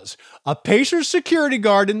it was. A Pacers security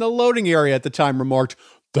guard in the loading area at the time remarked,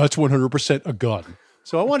 "That's 100% a gun."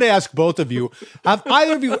 So I want to ask both of you, have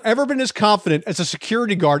either of you ever been as confident as a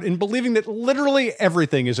security guard in believing that literally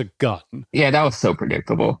everything is a gun? Yeah, that was so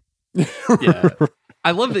predictable. Yeah.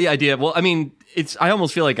 I love the idea. Well, I mean, I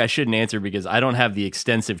almost feel like I shouldn't answer because I don't have the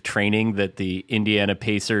extensive training that the Indiana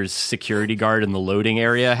Pacers security guard in the loading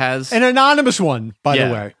area has. An anonymous one, by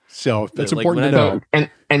the way. So that's important to know.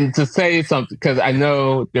 And to say something, because I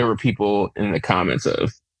know there were people in the comments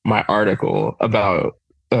of my article about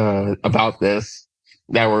this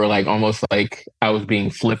that were like almost like I was being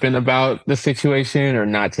flippant about the situation or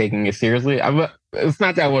not taking it seriously. It's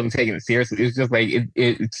not that I wasn't taking it seriously. It's just like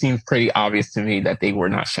it seems pretty obvious to me that they were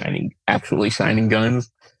not actually shining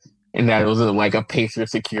guns, and that it was like a Pacer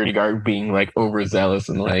security guard being like overzealous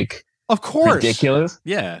and like, of course, ridiculous.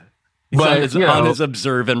 Yeah, but on his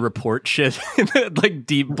observe and report shit, like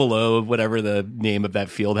deep below whatever the name of that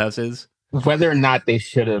field house is. Whether or not they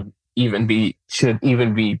should even be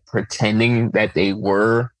pretending that they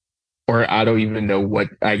were, or I don't even know what,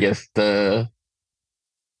 I guess their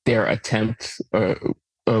attempt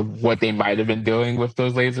of what they might have been doing with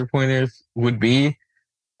those laser pointers would be.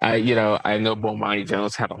 I know Bomani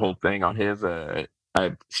Jones had a whole thing on his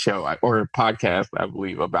show or podcast, I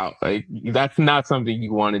believe, about like that's not something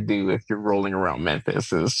you want to do if you're rolling around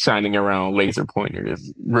Memphis, is shining around laser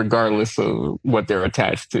pointers, regardless of what they're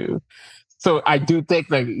attached to. So I do think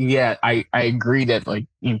that, yeah, I agree that like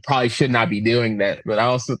you probably should not be doing that, but I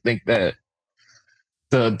also think that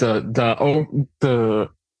the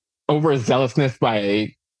overzealousness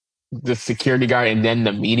by the security guard and then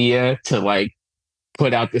the media to like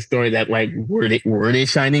put out the story that like were they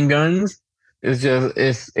shining guns is just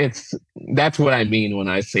it's that's what I mean when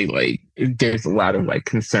I say like there's a lot of like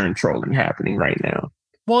concern trolling happening right now.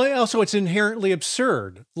 Well, also it's inherently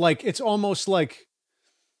absurd. Like it's almost like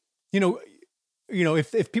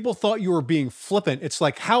if people thought you were being flippant, it's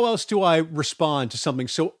like, how else do I respond to something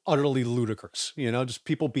so utterly ludicrous? Just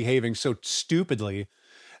people behaving so stupidly.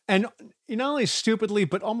 And not only stupidly,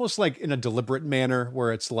 but almost like in a deliberate manner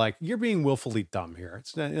where it's like, you're being willfully dumb here.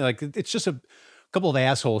 It's not, like, it's just a couple of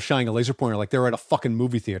assholes shining a laser pointer like they're at a fucking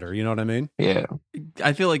movie theater. You know what I mean? Yeah.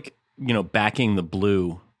 I feel like, backing the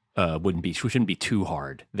blue shouldn't be too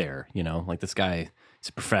hard there. Like this guy is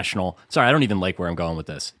a professional. Sorry, I don't even like where I'm going with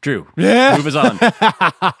this. Drew, move us on.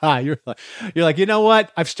 You're like, you know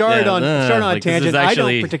what? I've started on a tangent. I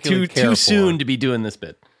don't particularly care too soon to be doing this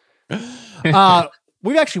bit.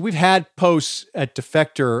 We've had posts at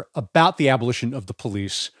Defector about the abolition of the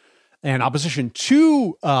police and opposition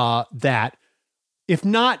to that, if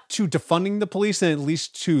not to defunding the police, then at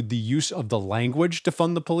least to the use of the language to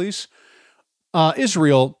fund the police.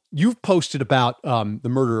 Israel, you've posted about the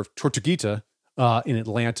murder of Tortuguita in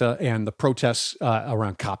Atlanta and the protests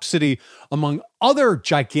around Cop City, among other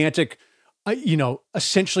gigantic,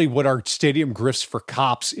 essentially what are stadium grifts for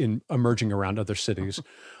cops emerging around other cities.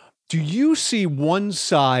 Do you see one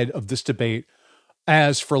side of this debate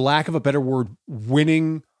as, for lack of a better word,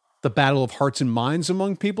 winning the battle of hearts and minds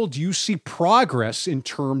among people? Do you see progress in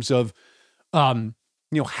terms of,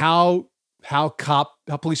 how how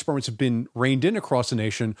police departments have been reined in across the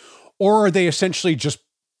nation, or are they essentially just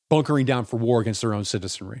bunkering down for war against their own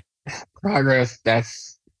citizenry? Progress,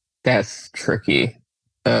 that's tricky.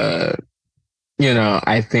 I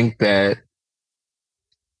think that,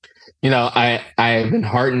 I've been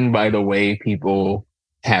heartened by the way people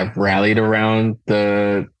have rallied around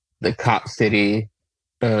the Cop City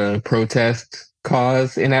protest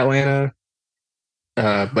cause in Atlanta.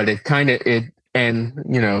 But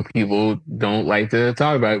people don't like to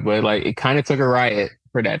talk about it, but like it kind of took a riot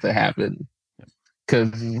for that to happen,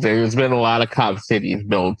 because there's been a lot of cop cities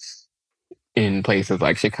built in places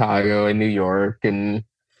like Chicago and New York and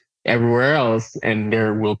everywhere else, and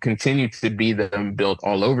there will continue to be them built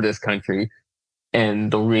all over this country.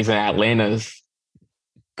 And the reason Atlanta's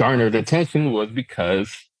garnered attention was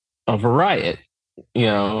because of a riot,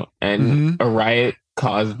 and a riot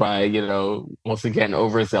caused by, once again,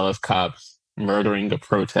 overzealous cops murdering a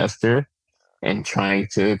protester and trying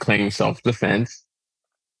to claim self-defense.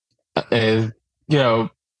 I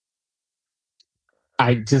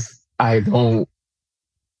don't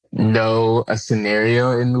know a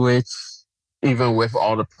scenario in which, even with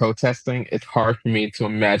all the protesting, it's hard for me to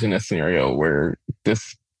imagine a scenario where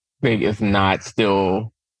this thing is not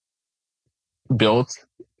still built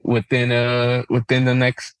within the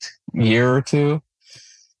next year or two.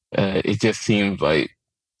 It just seems like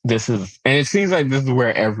this is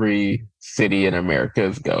where every city in America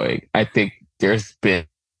is going. I think there's been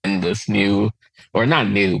this or not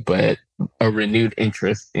new, but a renewed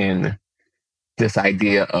interest in this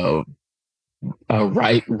idea of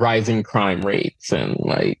rising crime rates, and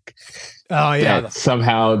like,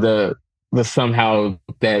 somehow that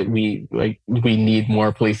we need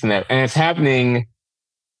more police in that, and it's happening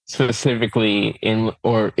specifically in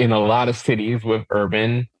a lot of cities with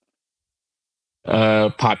urban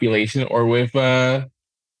population, or with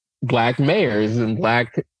Black mayors and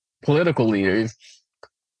Black political leaders,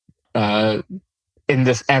 in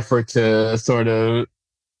this effort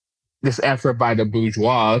by the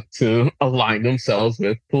bourgeois to align themselves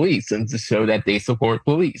with police and to show that they support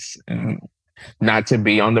police and not to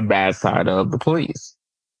be on the bad side of the police.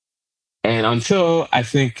 And until I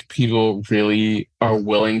think people really are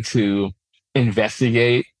willing to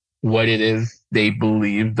investigate what it is they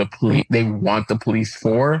believe they want the police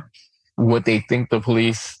for, what they think the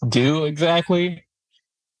police do exactly,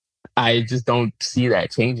 I just don't see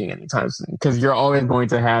that changing anytime soon. Because you're always going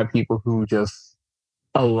to have people who just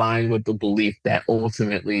align with the belief that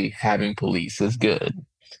ultimately having police is good.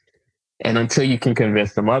 And until you can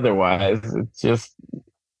convince them otherwise, it's just,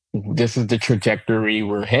 this is the trajectory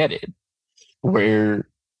we're headed, where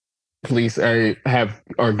police are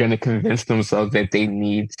going to convince themselves that they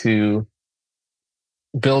need to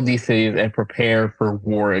build these cities and prepare for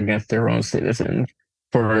war against their own citizens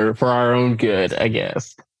for our own good, I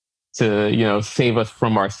guess, to, save us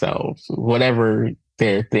from ourselves, whatever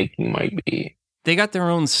their thinking might be. They got their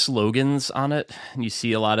own slogans on it, and you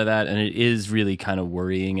see a lot of that, and it is really kind of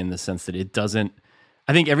worrying in the sense that it doesn't...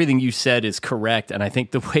 I think everything you said is correct, and I think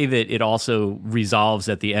the way that it also resolves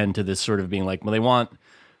at the end to this sort of being like, well, they want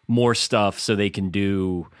more stuff so they can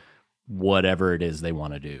do whatever it is they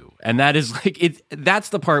want to do. And that is like, that's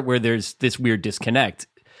the part where there's this weird disconnect,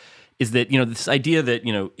 is that, this idea that,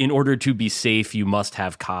 in order to be safe, you must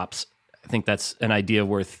have cops. I think that's an idea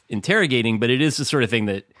worth interrogating, but it is the sort of thing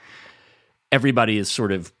that everybody is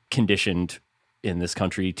sort of conditioned in this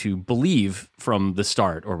country to believe from the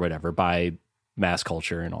start or whatever by mass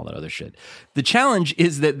culture and all that other shit. The challenge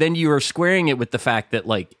is that then you are squaring it with the fact that,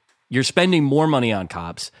 like, you're spending more money on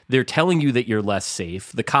cops. They're telling you that you're less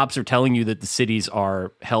safe. The cops are telling you that the cities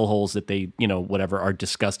are hellholes that they, whatever, are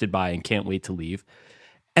disgusted by and can't wait to leave.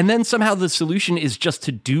 And then somehow the solution is just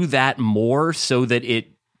to do that more so that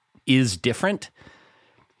it is different.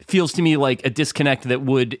 Feels to me like a disconnect that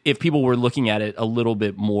would, if people were looking at it a little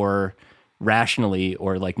bit more rationally,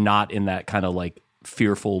 or like not in that kind of like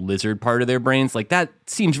fearful lizard part of their brains, like that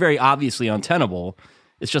seems very obviously untenable.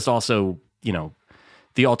 It's just also,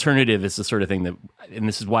 the alternative is the sort of thing that, and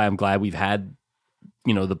this is why I'm glad we've had,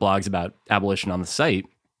 the blogs about abolition on the site.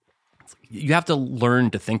 You have to learn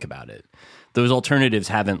to think about it. Those alternatives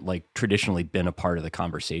haven't like traditionally been a part of the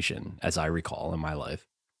conversation, as I recall in my life.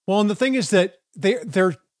 Well, and the thing is that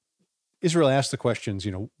they're Israel asked the questions,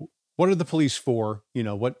 what are the police for?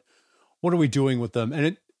 What are we doing with them?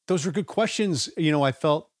 And those are good questions. I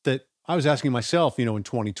felt that I was asking myself, in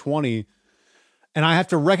 2020, and I have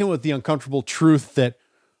to reckon with the uncomfortable truth that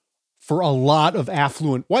for a lot of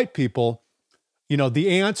affluent white people,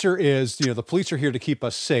 the answer is, the police are here to keep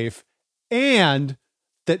us safe, and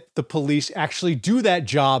that the police actually do that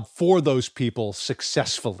job for those people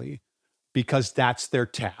successfully. because that's their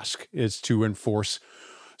task, is to enforce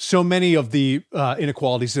so many of the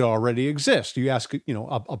inequalities that already exist. You ask,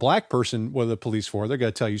 a black person what are the police for, they're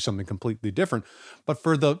going to tell you something completely different. But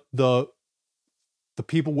for the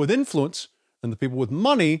people with influence and the people with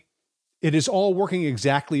money, it is all working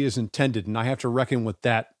exactly as intended. And I have to reckon with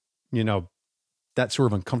that, that sort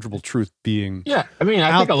of uncomfortable truth being. Yeah. I mean,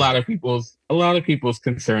 I think a lot of people's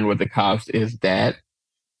concern with the cops is that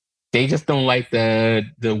they just don't like the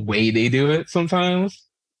way they do it sometimes.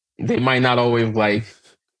 They might not always like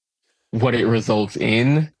what it results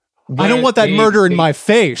in. I don't want that murder in my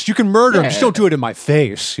face. You can murder, just don't do it in my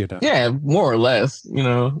face, Yeah, more or less,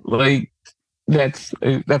 like that's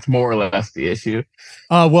more or less the issue.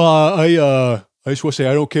 I just want to say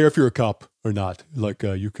I don't care if you're a cop or not. Like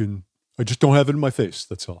I just don't have it in my face.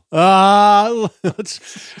 That's all.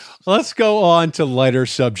 Let's go on to lighter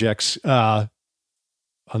subjects.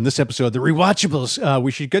 On this episode, the rewatchables.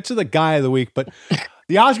 We should get to the guy of the week, but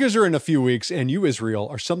the Oscars are in a few weeks, and you, Israel,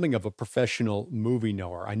 are something of a professional movie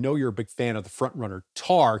knower. I know you're a big fan of the frontrunner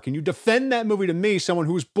Tar. Can you defend that movie to me, someone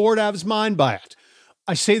who was bored out of his mind by it?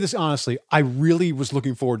 I say this honestly. I really was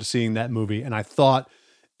looking forward to seeing that movie, and I thought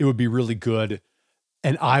it would be really good,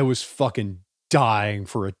 and I was fucking dying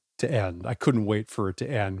for it to end. I couldn't wait for it to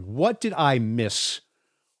end. What did I miss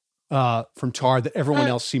from Tar that everyone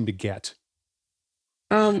else seemed to get?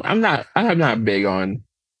 I'm not big on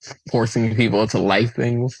forcing people to like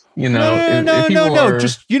things, No.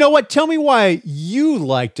 Just, you know what? Tell me why you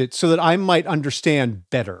liked it so that I might understand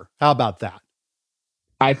better. How about that?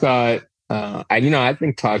 I thought, I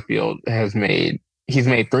think Todd Field he's made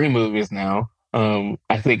 3 movies now.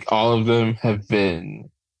 I think all of them have been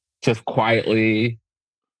just quietly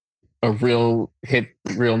a real hit,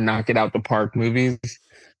 real knock it out the park movies.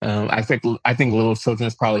 I think Little Children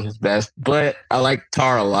is probably his best, but I like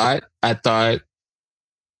Tar a lot.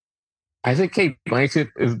 I think Kate Blanchett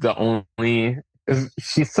is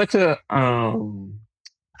she's such a, I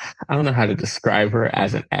don't know how to describe her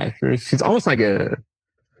as an actress. She's almost like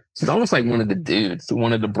one of the dudes,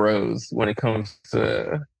 one of the bros when it comes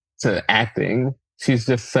to acting. She's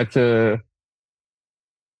just such a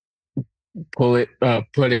put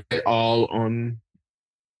it all on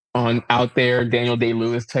out there, Daniel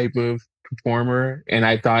Day-Lewis type of performer. And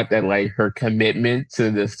I thought that like her commitment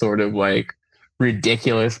to this sort of like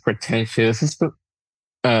ridiculous, pretentious, just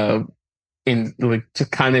kind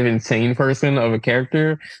of insane person of a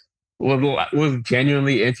character was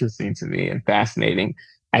genuinely interesting to me and fascinating.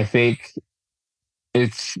 I think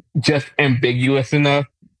it's just ambiguous enough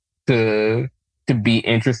to be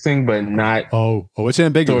interesting, but not. Oh, it's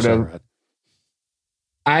ambiguous. Sort of,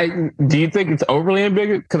 do you think it's overly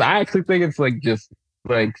ambiguous? Because I actually think it's like just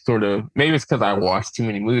like sort of, maybe it's because I watched too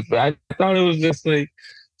many movies, but I thought it was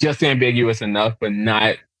just ambiguous enough, but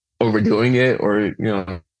not overdoing it or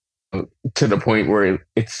to the point where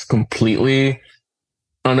it's completely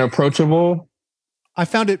unapproachable. I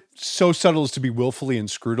found it so subtle as to be willfully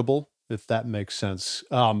inscrutable, if that makes sense.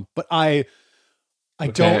 But I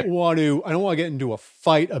don't want to get into a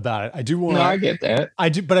fight about it. I do want. No, I get that.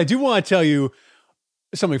 But I do want to tell you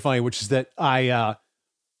something funny, which is that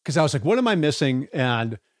because I was like, what am I missing?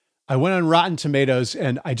 And I went on Rotten Tomatoes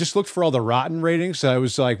and I just looked for all the rotten ratings. So I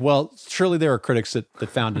was like, well, surely there are critics that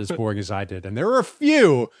found it as boring as I did. And there were a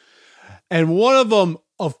few. And one of them,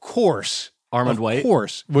 of course,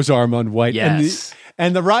 was Armand White. Yes.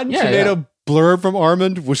 And the Rotten Tomato blurb from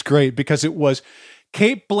Armand was great because it was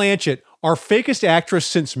Kate Blanchett, our fakest actress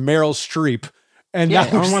since Meryl Streep. And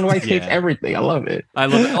Armand White takes everything. I love it. I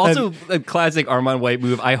love it. Also, a classic Armand White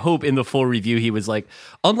move. I hope in the full review he was like,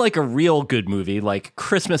 unlike a real good movie like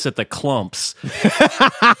Christmas at the Clumps,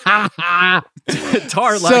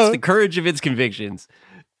 Tar lacks the courage of its convictions.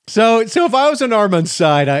 So if I was on Armand's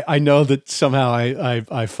side, I know that somehow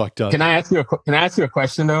I fucked up. Can I ask you a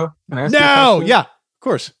question though? Yeah, of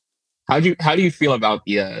course. How do you feel about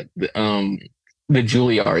the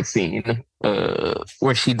Juilliard scene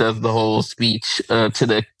where she does the whole speech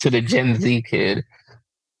to the Gen Z kid?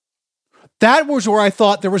 That was where I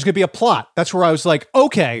thought there was going to be a plot. That's where I was like,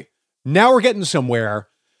 okay, now we're getting somewhere.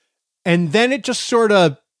 And then it just sort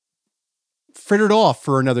of frittered off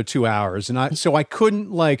for another 2 hours. And I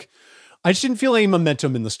couldn't I just didn't feel any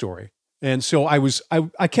momentum in the story. And so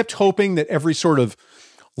I kept hoping that every sort of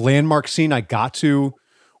landmark scene I got to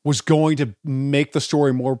was going to make the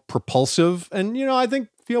story more propulsive. And, I think,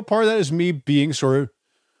 part of that is me being sort of,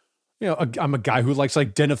 I'm a guy who likes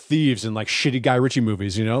like Den of Thieves and like shitty Guy Ritchie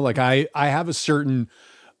movies, like I have a certain,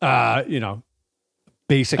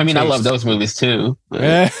 basic I mean, taste. I love those movies too.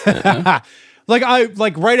 But,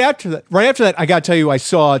 right after that, I got to tell you, I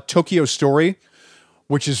saw Tokyo Story,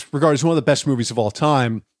 which is regarded as one of the best movies of all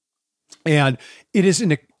time. And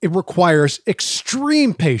it requires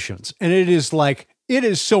extreme patience. And it is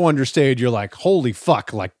so understated. You're like, holy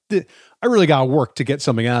fuck. Like I really got to work to get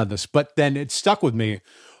something out of this. But then it stuck with me.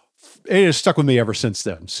 It has stuck with me ever since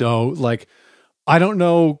then. So like, I don't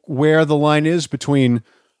know where the line is between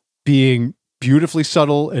being beautifully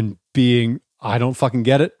subtle and being, I don't fucking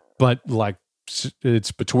get it. But like,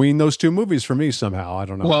 it's between those two movies for me somehow. I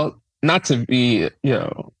don't know. Well, not to be,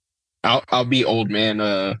 I'll be old man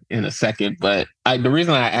in a second, but the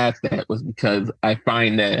reason I asked that was because I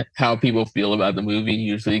find that how people feel about the movie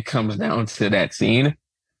usually comes down to that scene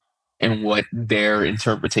and what their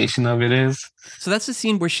interpretation of it is. So that's the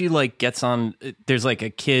scene where she like gets on. There's like a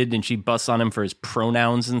kid and she busts on him for his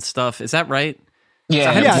pronouns and stuff. Is that right? Yeah, so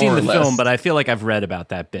I haven't seen the less. film, but I feel like I've read about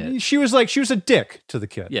that bit. She was a dick to the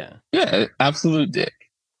kid. Yeah, absolute dick.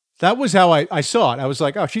 That was how I saw it. I was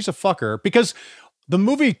like, oh, she's a fucker, because the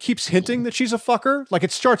movie keeps hinting that she's a fucker. Like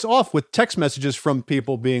it starts off with text messages from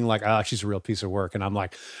people being like, she's a real piece of work. And I'm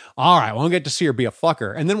like, all right, well, I'll get to see her be a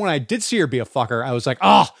fucker. And then when I did see her be a fucker, I was like,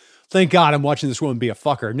 oh, thank God I'm watching this woman be a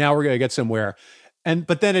fucker. Now we're going to get somewhere.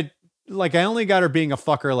 But then I only got her being a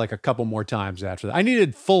fucker like a couple more times after that. I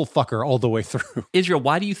needed full fucker all the way through. Israel,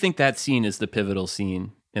 why do you think that scene is the pivotal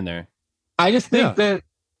scene in there? I just think that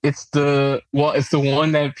it's the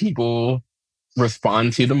one that people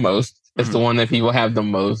respond to the most. It's the one that people have the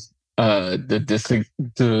most, I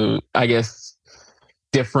guess,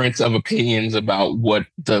 difference of opinions about what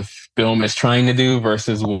the film is trying to do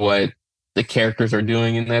versus what the characters are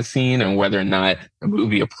doing in that scene, and whether or not the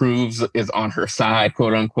movie approves, is on her side,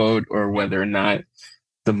 quote unquote, or whether or not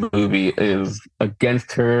the movie is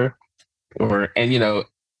against her. I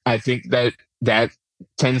think that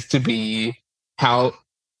tends to be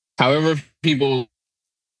however people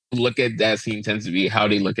look at that scene tends to be how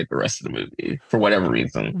they look at the rest of the movie for whatever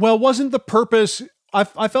reason. Well, wasn't the purpose, I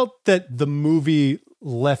felt that the movie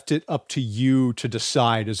left it up to you to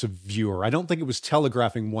decide as a viewer. I don't think it was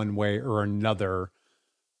telegraphing one way or another.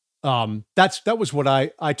 That was what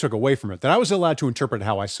I took away from it, that I was allowed to interpret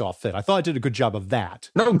how I saw fit. I thought I did a good job of that.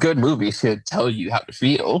 No good movie should tell you how to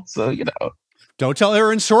feel. So, Don't tell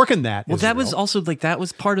Aaron Sorkin that. Well, that was also like, that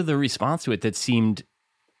was part of the response to it that seemed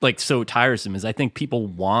like so tiresome, is I think people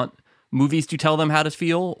want movies to tell them how to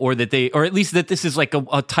feel, or at least that this is like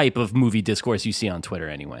a type of movie discourse you see on Twitter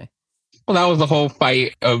anyway. Well, that was the whole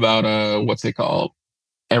fight about what's it called?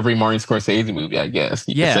 Every Martin Scorsese movie, I guess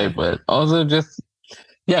you could say, but also just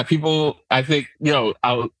people. I think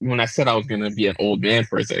when I said I was going to be an old man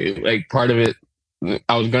for a second, like part of it,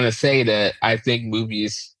 I was going to say that I think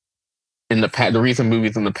movies in the past, the reason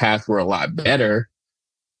movies in the past were a lot better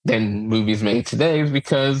than movies made today is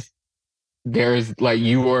because there's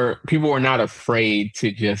people were not afraid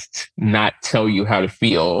to just not tell you how to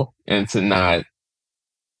feel and to not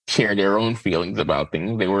share their own feelings about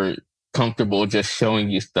things. They were comfortable just showing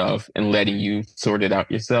you stuff and letting you sort it out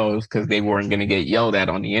yourselves because they weren't going to get yelled at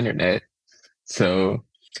on the internet. So,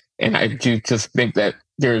 and I do just think that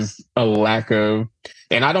there's a lack of,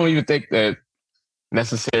 and I don't even think that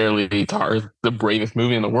necessarily Tar is the bravest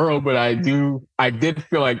movie in the world, but I did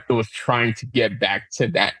feel like it was trying to get back to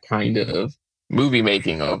that kind of movie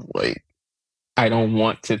making of like, I don't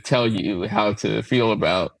want to tell you how to feel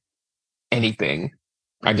about anything.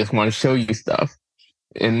 I just want to show you stuff.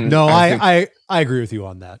 And no, I agree with you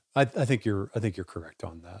on that. I think you're correct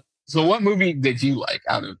on that. So what movie did you like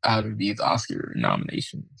out of these Oscar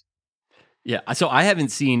nominations? Yeah, so I haven't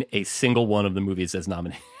seen a single one of the movies that's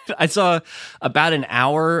nominated. I saw about an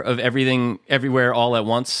hour of Everything Everywhere All at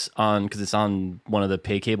Once because it's on one of the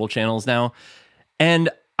pay cable channels now. And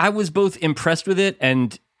I was both impressed with it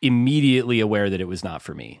and immediately aware that it was not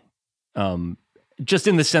for me. Just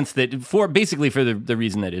in the sense that for the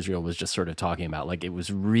reason that Israel was just sort of talking about, like it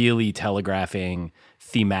was really telegraphing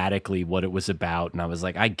thematically what it was about. And I was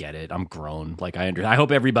like, I get it. I'm grown. Like I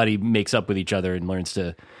hope everybody makes up with each other and learns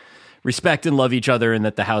to respect and love each other, and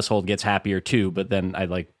that the household gets happier too. But then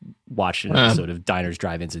I watched an episode of Diners,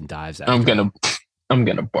 Drive-Ins, and Dives. I'm gonna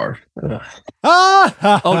barf.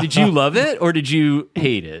 Oh, did you love it or did you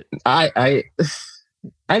hate it? I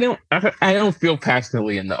don't feel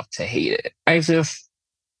passionately enough to hate it.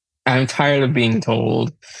 I'm tired of being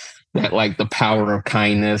told that like the power of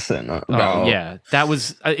kindness and that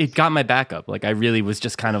was it. Got my back up. Like I really was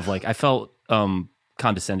just kind of like I felt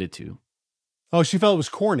condescended to. Oh, she felt it was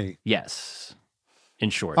corny. Yes. In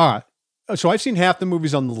short. All right. So I've seen half the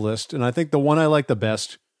movies on the list, and I think the one I liked the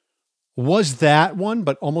best was that one,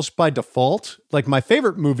 but almost by default. Like my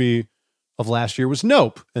favorite movie of last year was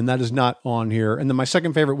Nope, and that is not on here. And then my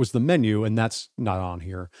second favorite was The Menu, and that's not on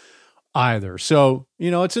here. either. So,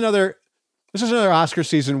 this is another Oscar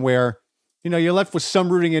season where, you're left with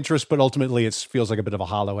some rooting interest, but ultimately it feels like a bit of a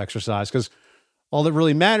hollow exercise because all that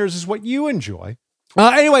really matters is what you enjoy.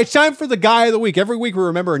 Anyway, it's time for the guy of the week. Every week we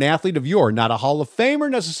remember an athlete of yore, not a Hall of Famer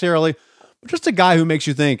necessarily, but just a guy who makes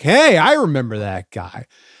you think, hey, I remember that guy.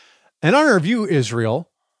 In honor of you, Israel,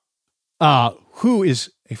 who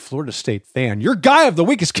is a Florida State fan, your guy of the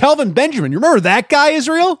week is Kelvin Benjamin. You remember that guy,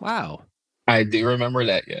 Israel? Wow. I do remember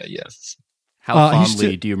that. Yeah, yes. How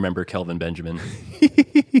fondly do you remember Kelvin Benjamin?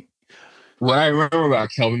 What I remember about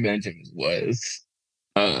Kelvin Benjamin was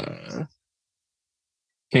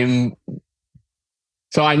him.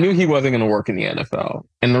 So I knew he wasn't going to work in the NFL.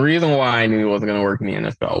 And the reason why I knew he wasn't going to work in the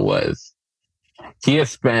NFL was he had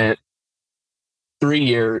spent 2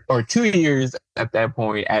 years at that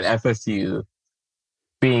point at FSU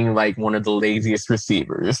being like one of the laziest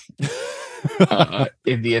receivers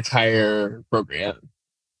in the entire program.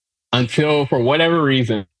 Until, for whatever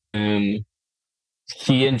reason,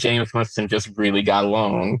 he and James Winston just really got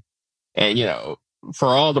along. And, for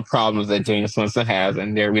all the problems that James Winston has,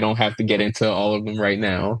 and we don't have to get into all of them right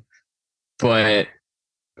now, but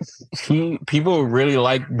people really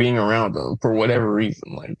like being around him for whatever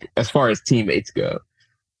reason, like as far as teammates go.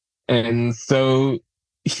 And so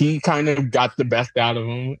he kind of got the best out of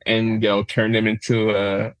him and, turned him into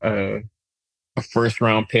a first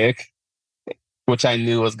round pick, which I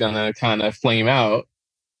knew was going to kind of flame out.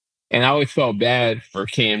 And I always felt bad for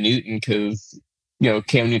Cam Newton because,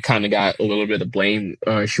 Cam Newton kind of got a little bit of blame,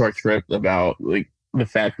 short trip about like the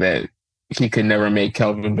fact that he could never make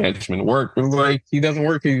Kelvin Benjamin work. It was like, he doesn't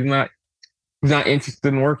work. He's not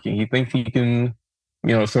interested in working. He thinks he can,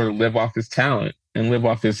 sort of live off his talent and live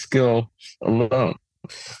off his skill alone.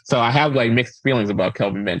 So I have like mixed feelings about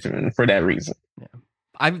Kelvin Benjamin for that reason.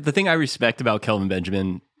 Yeah. The thing I respect about Kelvin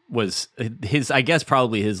Benjamin was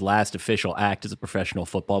probably his last official act as a professional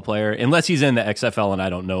football player, unless he's in the XFL and I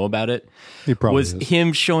don't know about it. He probably was is.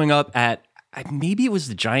 Him showing up at, maybe it was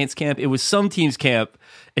the Giants camp. It was some team's camp,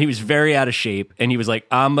 and he was very out of shape. And he was like,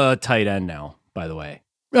 "I'm a tight end now, by the way."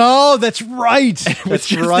 Oh, that's right.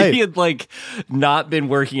 That's right. He had like not been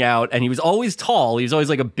working out, and he was always tall. He was always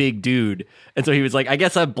like a big dude, and so he was like, "I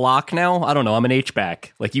guess I block now. I don't know. I'm an H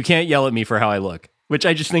back. Like you can't yell at me for how I look," which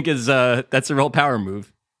I just think is that's a real power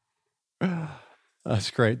move.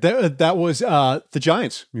 That's great. That was the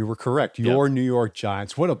Giants. You were correct. Your New York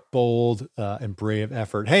Giants. What a bold and brave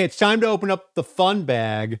effort. Hey, it's time to open up the fun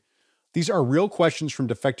bag. These are real questions from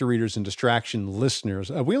defector readers and distraction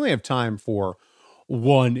listeners. We only have time for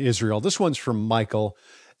one, Israel. This one's from Michael,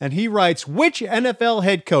 and he writes, which NFL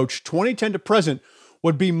head coach, 2010 to present,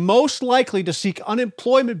 would be most likely to seek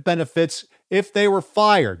unemployment benefits if they were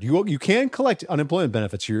fired? You can collect unemployment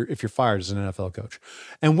benefits if you're fired as an NFL coach.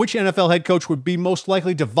 And which NFL head coach would be most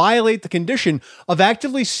likely to violate the condition of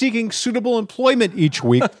actively seeking suitable employment each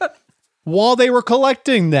week while they were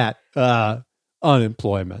collecting that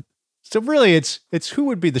unemployment? So really, it's who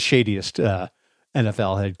would be the shadiest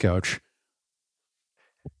NFL head coach?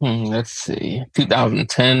 Let's see,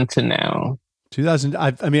 2010 to now. 2000.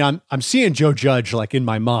 I'm seeing Joe Judge like in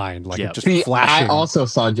my mind, like just flashing. I also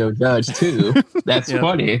saw Joe Judge too. That's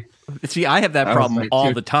funny. See, I have that problem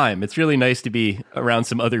all the time. It's really nice to be around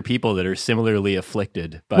some other people that are similarly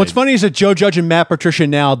afflicted. What's funny is that Joe Judge and Matt Patricia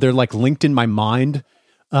now, they're like linked in my mind,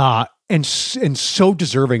 and so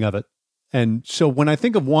deserving of it. And so when I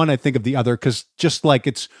think of one, I think of the other because just like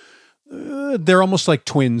it's. They're almost like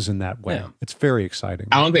twins in that way. Yeah. It's very exciting.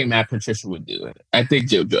 I don't think Matt Patricia would do it. I think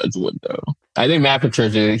Joe Judge would, though. I think Matt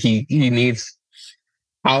Patricia, he needs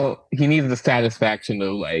the satisfaction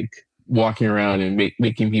of like walking around and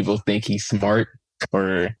making people think he's smart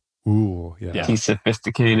or he's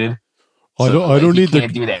sophisticated. I don't need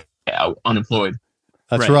can't do that unemployed.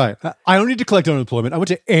 That's right. I don't need to collect unemployment. I went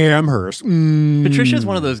to Amherst. Patricia's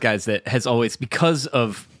one of those guys that has always, because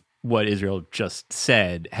of what Israel just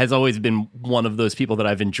said, has always been one of those people that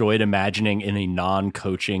I've enjoyed imagining in a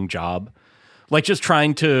non-coaching job. Like just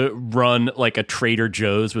trying to run like a Trader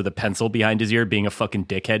Joe's with a pencil behind his ear, being a fucking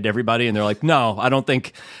dickhead to everybody. And they're like, no, I don't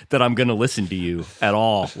think that I'm going to listen to you at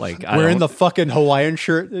all. Like wearing the fucking Hawaiian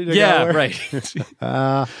shirt. Yeah, right.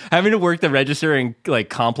 Having to work the register and like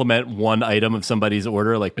compliment one item of somebody's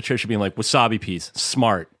order, like Patricia being like, wasabi piece,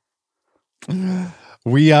 smart.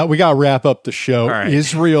 We got to wrap up the show. Right.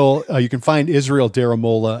 Israel, you can find Israel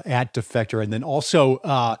Daramola at Defector. And then also,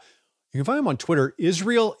 you can find him on Twitter.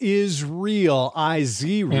 Israel is real,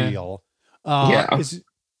 IZ real.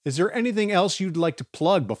 Is there anything else you'd like to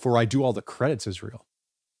plug before I do all the credits, Israel?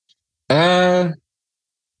 I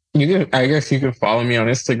guess you can follow me on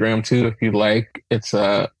Instagram too if you'd like. It's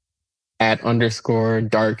at underscore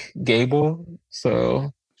dark gable.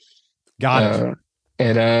 So Got it.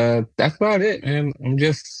 And that's about it, man. I'm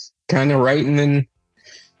just kind of writing and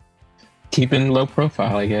keeping low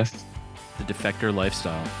profile, I guess. The Defector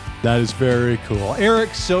lifestyle. That is very cool.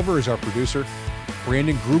 Eric Silver is our producer.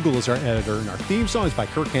 Brandon Grugel is our editor, and our theme song is by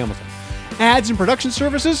Kirk Hamilton. Ads and production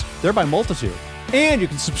services, they're by Multitude. And you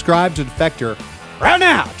can subscribe to Defector right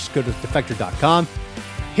now. Just go to defector.com.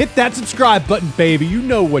 Hit that subscribe button, baby. You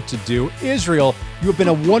know what to do. Israel, you have been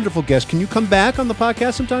a wonderful guest. Can you come back on the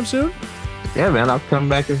podcast sometime soon? Yeah, man. I'll come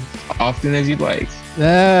back as often as you'd like.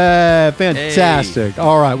 Fantastic. Hey.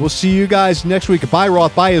 All right. We'll see you guys next week. Bye,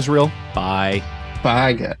 Roth. Bye, Israel. Bye.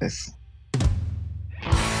 Bye, guys.